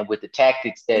and with the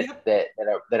tactics that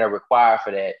are required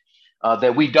for that,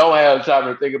 that we don't have time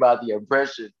to think about the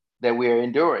oppression that we are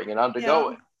enduring and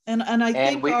undergoing. Yeah. And I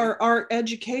think our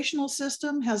educational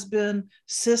system has been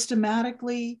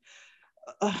systematically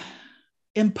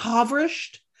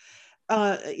impoverished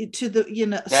to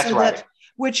the that's so right.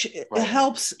 Which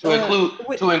helps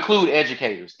to include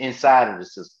educators inside of the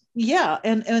system. Yeah,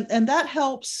 and that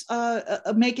helps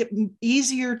make it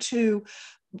easier to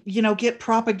get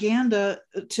propaganda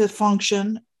to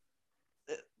function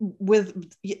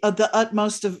with the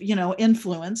utmost of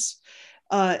influence.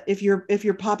 If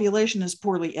your population is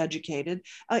poorly educated,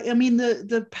 I mean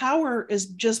the power has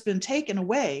just been taken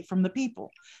away from the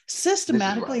people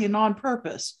systematically right. and on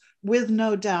purpose, with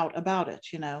no doubt about it.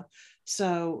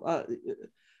 So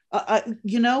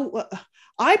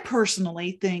I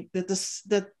personally think that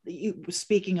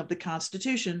speaking of the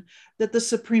Constitution, that the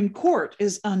Supreme Court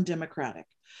is undemocratic.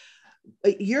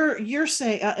 You're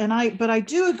saying, but I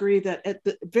do agree that at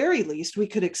the very least we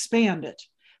could expand it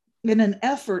in an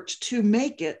effort to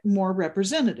make it more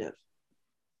representative.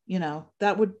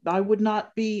 I would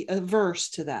not be averse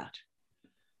to that.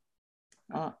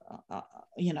 Well,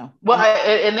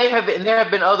 and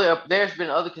there's been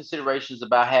other considerations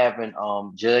about having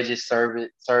judges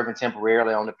serving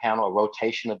temporarily on the panel, a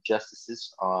rotation of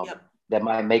justices that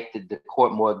might make the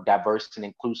court more diverse and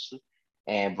inclusive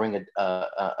and bring an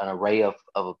array of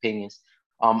opinions.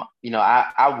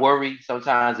 I worry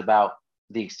sometimes about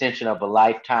the extension of a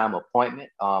lifetime appointment.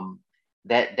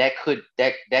 That could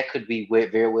be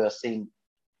very well seen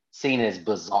as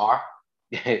bizarre.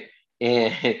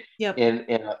 in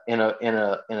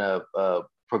a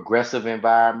progressive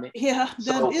environment. Yeah,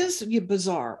 that is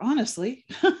bizarre, honestly.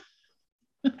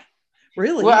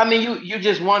 Really? Well, I mean, you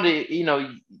just wonder,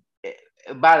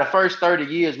 by the first 30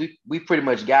 years, we pretty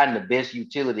much gotten the best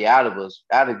utility out of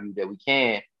you that we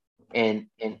can, and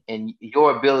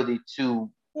your ability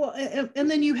to. Well, and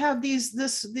then you have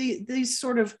these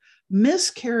sort of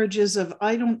miscarriages of,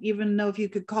 I don't even know if you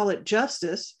could call it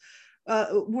justice.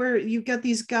 Where you get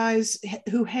these guys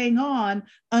who hang on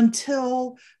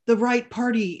until the right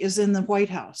party is in the White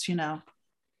House,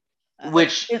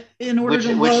 which in order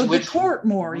to load the court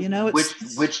more,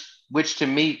 which to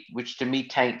me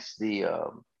taints the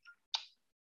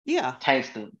taints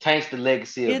the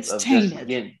legacy of it's tainted.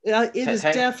 It is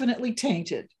definitely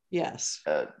tainted. Yes.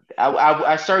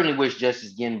 I certainly wish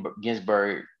Justice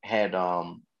Ginsburg had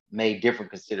made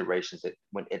different considerations at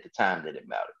the time that it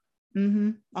mattered.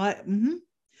 Mm-hmm.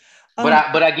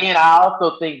 But again, I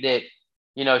also think that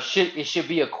it should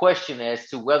be a question as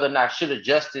to whether or not should a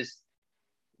justice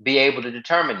be able to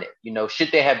determine that.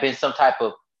 Should there have been some type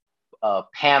of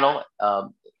panel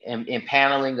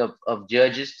impaneling of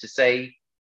judges to say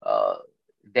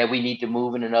that we need to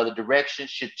move in another direction?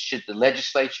 Should the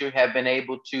legislature have been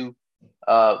able to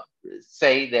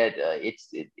say that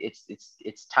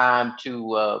it's time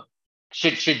to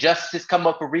should justice come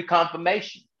up for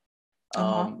reconfirmation? There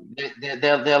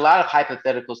are a lot of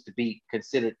hypotheticals to be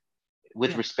considered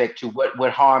with respect to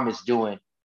what harm is doing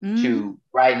to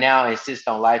right now insist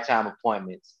on lifetime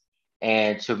appointments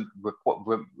and to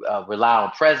rely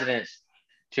on presidents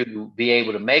to be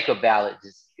able to make a ballot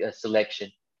selection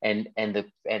and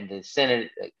the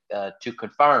Senate to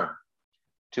confirm.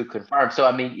 So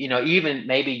I mean, even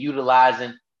maybe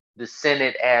utilizing the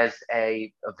Senate as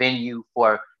a venue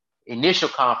for initial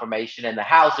confirmation and the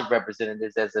House of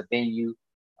Representatives as a venue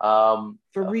for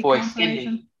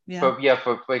extending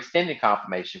for extending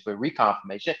confirmation, for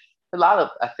reconfirmation. A lot of,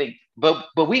 I think, but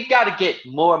we've got to get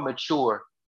more mature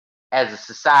as a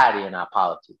society in our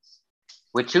politics.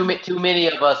 With too many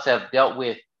of us have dealt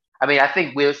with I mean, I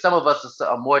think some of us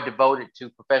are more devoted to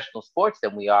professional sports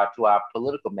than we are to our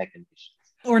political mechanisms.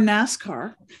 Or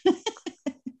NASCAR.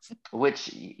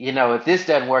 Which, you know, if this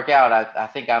doesn't work out, I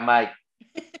think I might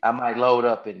load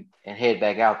up and head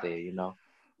back out there, you know.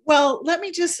 Well, let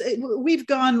me just, we've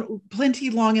gone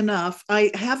plenty long enough. I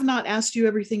have not asked you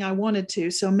everything I wanted to,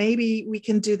 so maybe we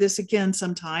can do this again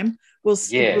sometime. We'll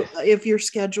see if your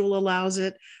schedule allows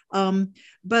it.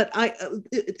 But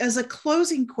as a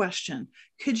closing question,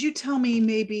 could you tell me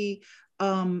maybe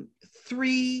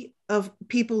 3 of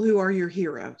people who are your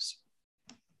heroes?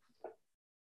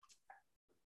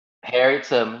 Harriet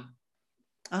Tubman.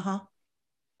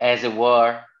 As it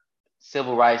were,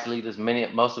 civil rights leaders,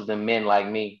 most of them men like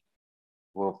me,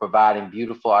 were providing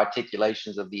beautiful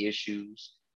articulations of the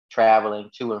issues, traveling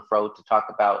to and fro to talk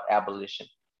about abolition.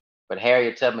 But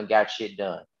Harriet Tubman got shit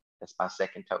done. That's my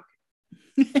second token.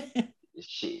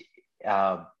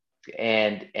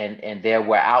 And there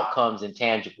were outcomes and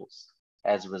tangibles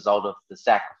as a result of the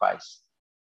sacrifice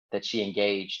that she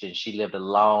engaged in. She lived a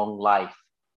long life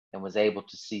and was able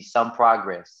to see some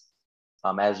progress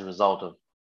as a result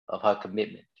of her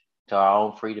commitment to our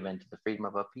own freedom and to the freedom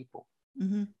of her people.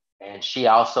 Mm-hmm. And she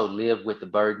also lived with the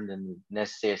burden and the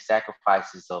necessary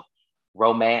sacrifices of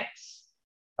romance,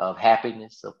 of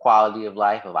happiness, of quality of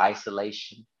life, of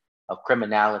isolation, of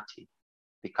criminality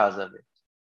because of it.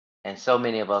 And so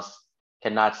many of us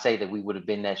cannot say that we would have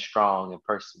been that strong and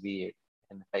persevered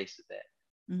in the face of that.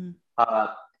 Mm-hmm.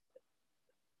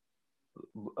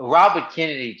 Bobby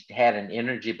Kennedy had an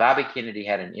energy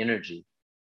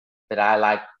that I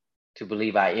like to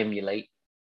believe I emulate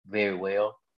very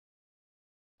well.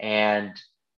 And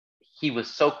he was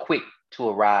so quick to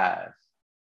arrive,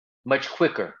 much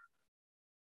quicker,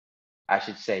 I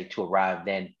should say, to arrive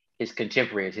than his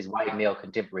contemporaries, his white male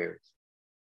contemporaries,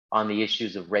 on the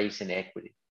issues of race and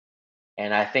equity.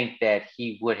 And I think that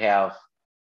he would have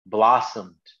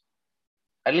blossomed,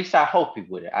 at least I hope he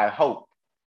would. I hope,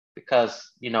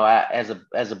 because, you know, as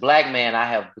a Black man, I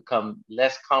have become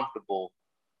less comfortable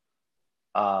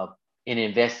in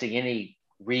investing any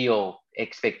real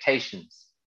expectations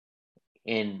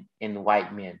in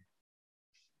white men,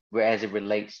 as it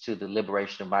relates to the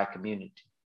liberation of my community.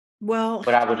 Well,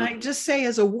 but I just say,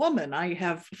 as a woman, I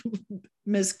have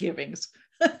misgivings.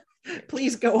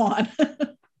 Please go on.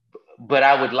 But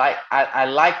I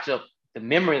like to, the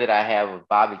memory that I have of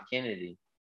Bobby Kennedy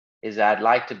is I'd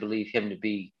like to believe him to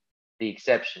be the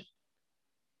exception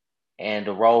and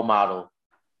a role model.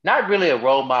 Not really a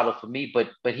role model for me, but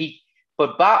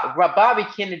Bobby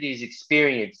Kennedy's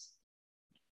experience,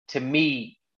 to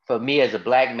me, for me as a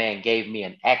Black man, gave me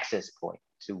an access point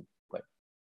to what.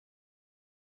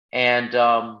 And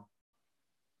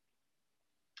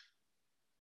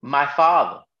my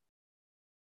father,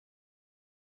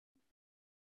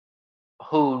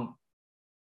 who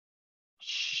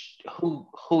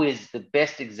is the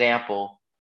best example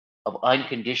of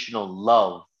unconditional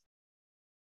love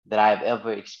that I've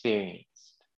ever experienced.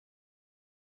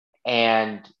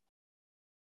 And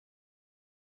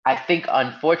I think,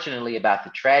 unfortunately, about the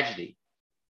tragedy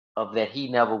of that he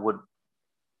never would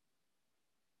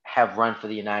have run for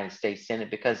the United States Senate,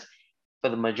 because for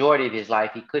the majority of his life,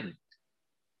 he couldn't.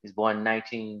 He was born in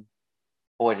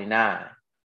 1949.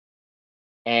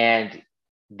 And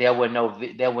there were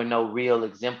no real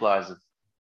exemplars of him.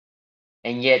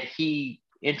 And yet he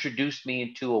introduced me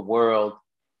into a world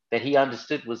that he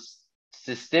understood was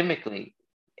systemically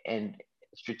and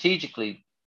strategically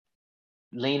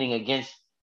leaning against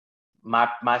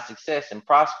my success and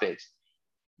prospects.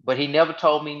 But he never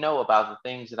told me no about the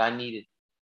things that I needed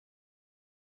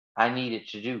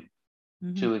to do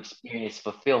to experience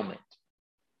fulfillment.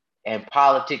 And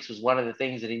politics was one of the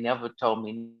things that he never told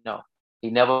me no. He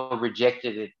never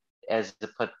rejected it as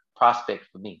a prospect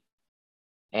for me.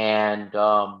 And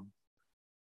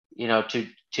you know,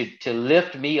 to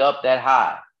lift me up that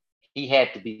high, he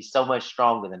had to be so much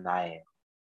stronger than I am.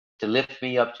 To lift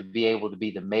me up to be able to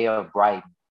be the mayor of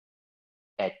Brighton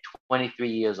at 23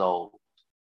 years old,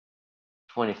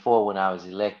 24 when I was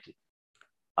elected,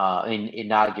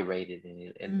 inaugurated,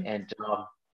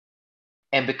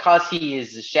 and because he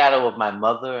is the shadow of my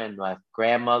mother and my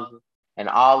grandmother and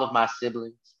all of my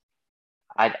siblings,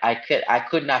 I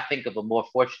could not think of a more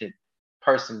fortunate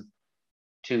person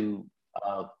to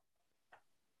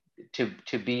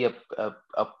be a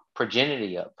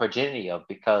progeny of,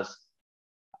 because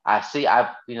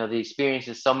the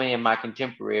experiences so many of my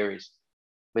contemporaries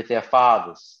with their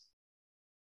fathers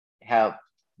have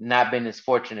not been as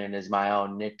fortunate as my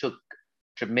own. And it took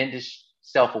tremendous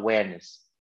self-awareness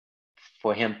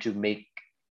for him to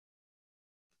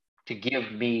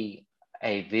give me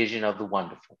a vision of the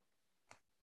wonderful.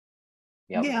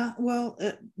 Yep. Yeah, well,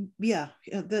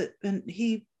 and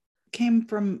he came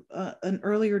from an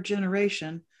earlier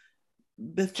generation Two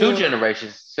before.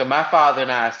 generations. So my father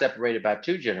and I are separated by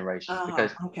two generations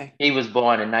because Okay. he was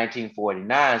born in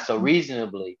 1949. So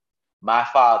reasonably, my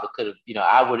father could have,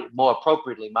 I would more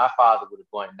appropriately, my father would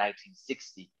have born in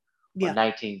 1960 or Yeah.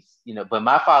 19, but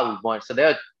my father was born. So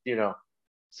they're,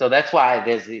 so that's why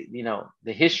there's the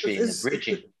history and the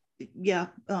bridging. Yeah.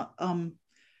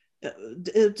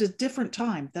 It's a different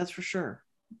time, that's for sure.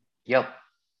 Yep.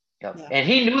 Yep. Yeah. And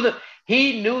he knew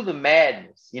the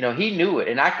madness. He knew it.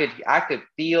 And I could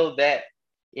feel that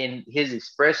in his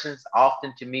expressions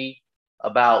often to me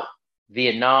about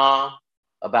Vietnam,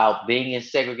 about being in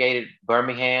segregated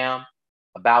Birmingham,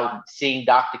 about seeing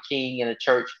Dr. King in a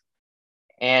church.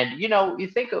 And you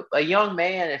think of a young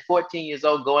man at 14 years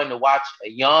old going to watch a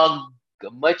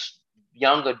much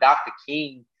younger Dr.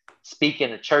 King speak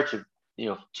in a church of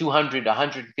 200,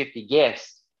 150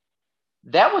 guests.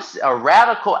 That was a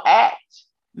radical act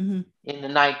in the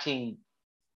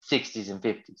 1960s and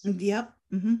 50s. Yep.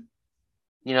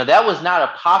 That was not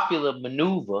a popular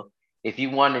maneuver if you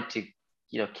wanted to,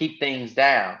 keep things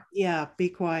down. Yeah, be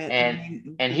quiet.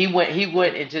 And he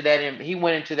went into that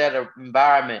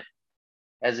environment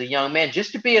as a young man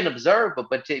just to be an observer,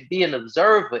 but to be an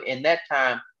observer in that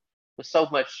time was so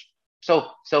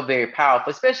very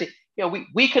powerful. Especially,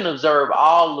 we can observe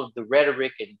all of the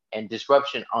rhetoric and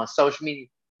disruption on social media.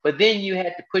 But then you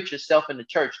had to put yourself in the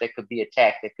church that could be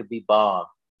attacked, that could be bombed.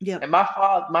 Yeah. And my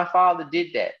father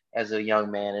did that as a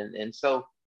young man. And so,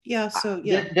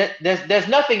 there's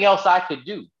nothing else I could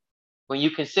do. When you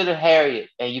consider Harriet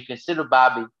and you consider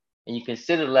Bobby and you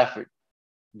consider Lefford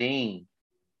Dean,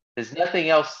 there's nothing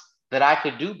else that I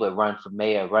could do but run for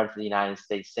mayor, run for the United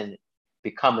States Senate,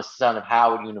 become a son of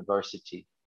Howard University,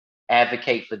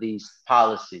 advocate for these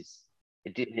policies,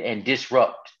 and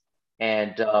disrupt.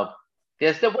 And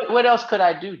what else could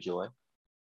I do, Joy?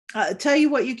 Tell you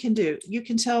what you can do. You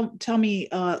can tell me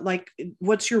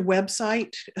what's your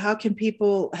website? How can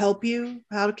people help you?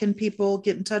 How can people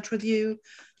get in touch with you?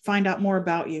 Find out more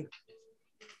about you.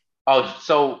 Oh,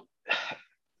 so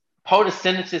POTUS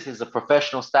Senatus is a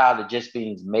professional style that just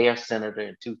means mayor, senator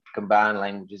in two combined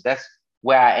languages. That's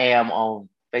where I am on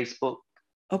Facebook.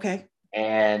 Okay.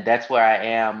 And that's where I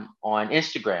am on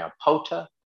Instagram, POTUS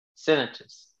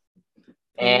Senatus.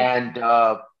 And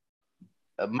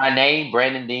my name,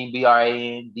 Brandaun Dean,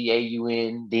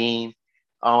 Brandaun Dean,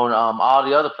 on all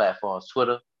the other platforms,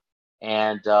 Twitter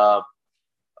and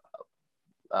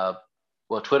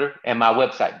Twitter and my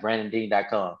website,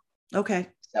 brandaundean.com. Okay.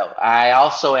 So I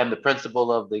also am the principal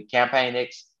of the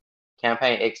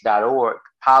campaignx.org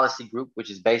policy group, which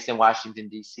is based in Washington,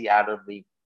 D.C., out of the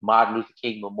Martin Luther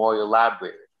King Memorial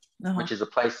Library, which is a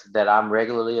place that I'm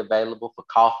regularly available for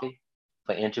coffee,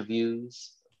 for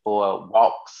interviews, for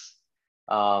walks.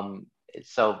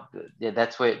 So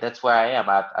that's where I am.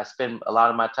 I spend a lot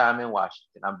of my time in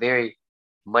Washington. I'm very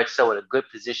much so in a good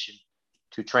position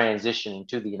to transition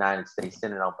into the United States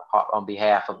Senate on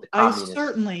behalf of the communists.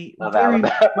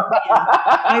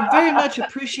 I very much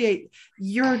appreciate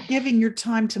your giving your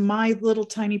time to my little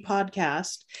tiny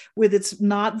podcast with its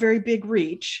not very big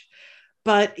reach.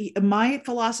 But my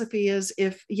philosophy is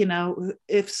if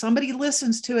somebody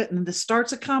listens to it and this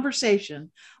starts a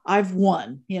conversation, I've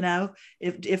won.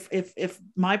 If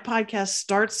my podcast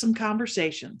starts some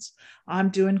conversations, I'm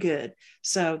doing good.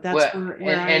 So that's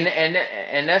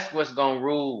and that's what's going to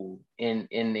rule in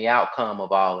the outcome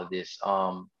of all of this.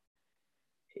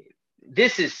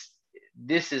 This is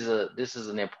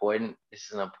an important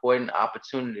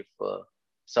opportunity for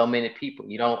so many people.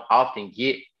 You don't often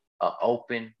get an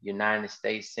open United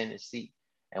States Senate seat,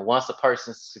 and once a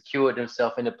person secured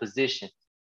themselves in a position,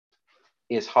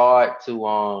 it's hard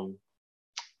to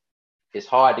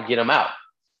get them out.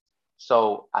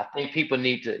 So I think people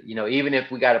need to, even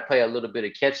if we got to play a little bit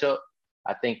of catch up,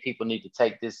 I think people need to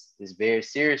take this very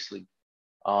seriously,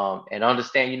 and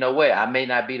understand. I may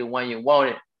not be the one you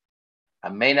wanted, I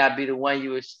may not be the one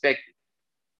you expected,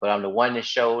 but I'm the one that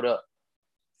showed up,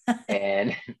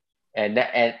 and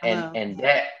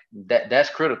that's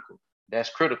critical. That's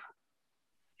critical.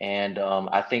 And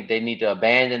I think they need to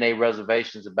abandon their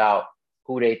reservations about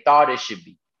who they thought it should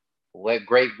be, what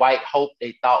great white hope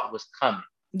they thought was coming.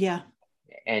 Yeah.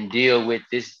 And deal with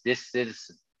this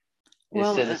citizen.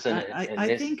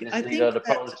 I think leader of the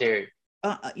proletariat.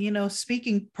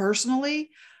 Speaking personally,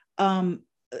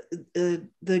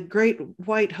 the great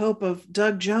white hope of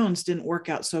Doug Jones didn't work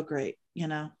out so great,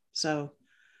 so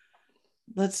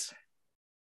let's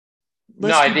do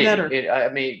better.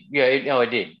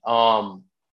 It didn't.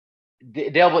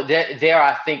 there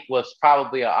I think was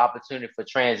probably an opportunity for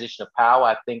transition of power.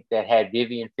 I think that had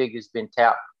Vivian Figures been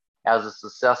tapped as a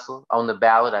successor on the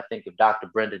ballot, I think if Dr.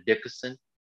 Brenda Dickerson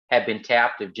had been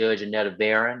tapped, if Judge Annetta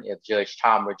Barron, if Judge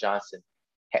Tamara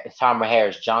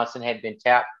Harris Johnson had been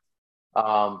tapped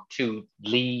to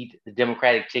lead the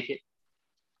Democratic ticket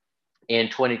in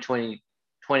 2020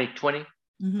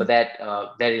 for that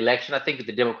election, I think if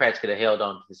the Democrats could have held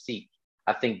on to the seat.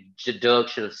 I think Doug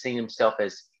should have seen himself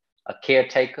as a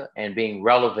caretaker and being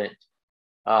relevant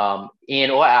in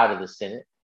or out of the Senate,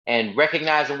 and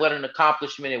recognizing what an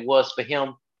accomplishment it was for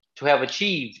him to have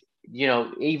achieved,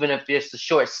 even if it's a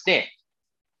short stint.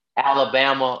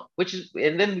 Alabama,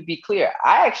 and let me be clear,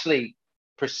 I actually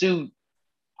pursued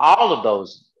all of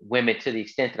those women to the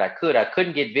extent that I could. I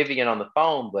couldn't get Vivian on the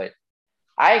phone, but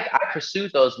I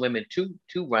pursued those women to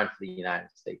run for the United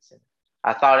States Senate.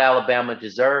 I thought Alabama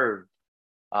deserved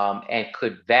and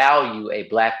could value a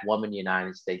Black woman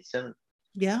United States Senator.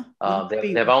 Yeah.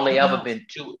 There've only ever been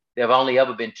two. There've only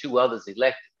ever been two others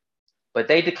elected, but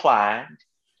they declined,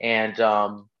 and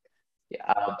I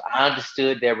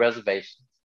understood their reservations.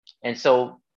 And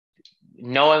so,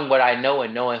 knowing what I know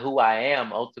and knowing who I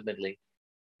am, ultimately,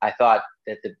 I thought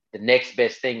that the next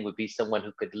best thing would be someone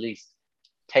who could at least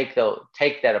take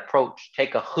that approach,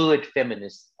 take a hood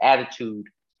feminist attitude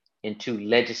into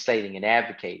legislating and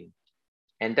advocating.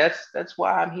 And that's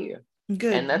why I'm here.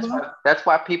 Good. And that's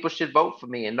why people should vote for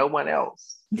me and no one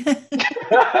else.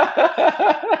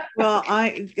 Well,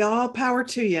 all power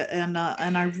to you, and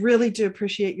I really do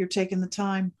appreciate your taking the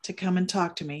time to come and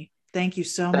talk to me. Thank you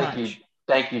so much.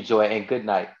 Thank you, Joy, and good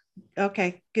night.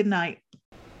 Okay, good night.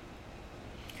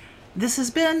 This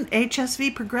has been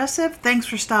HSV Progressive. Thanks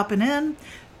for stopping in.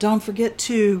 Don't forget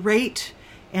to rate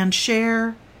and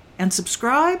share and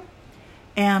subscribe.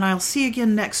 And I'll see you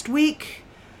again next week.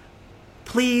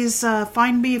 Please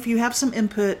find me if you have some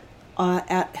input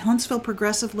at Huntsville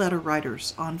Progressive Letter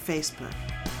Writers on Facebook.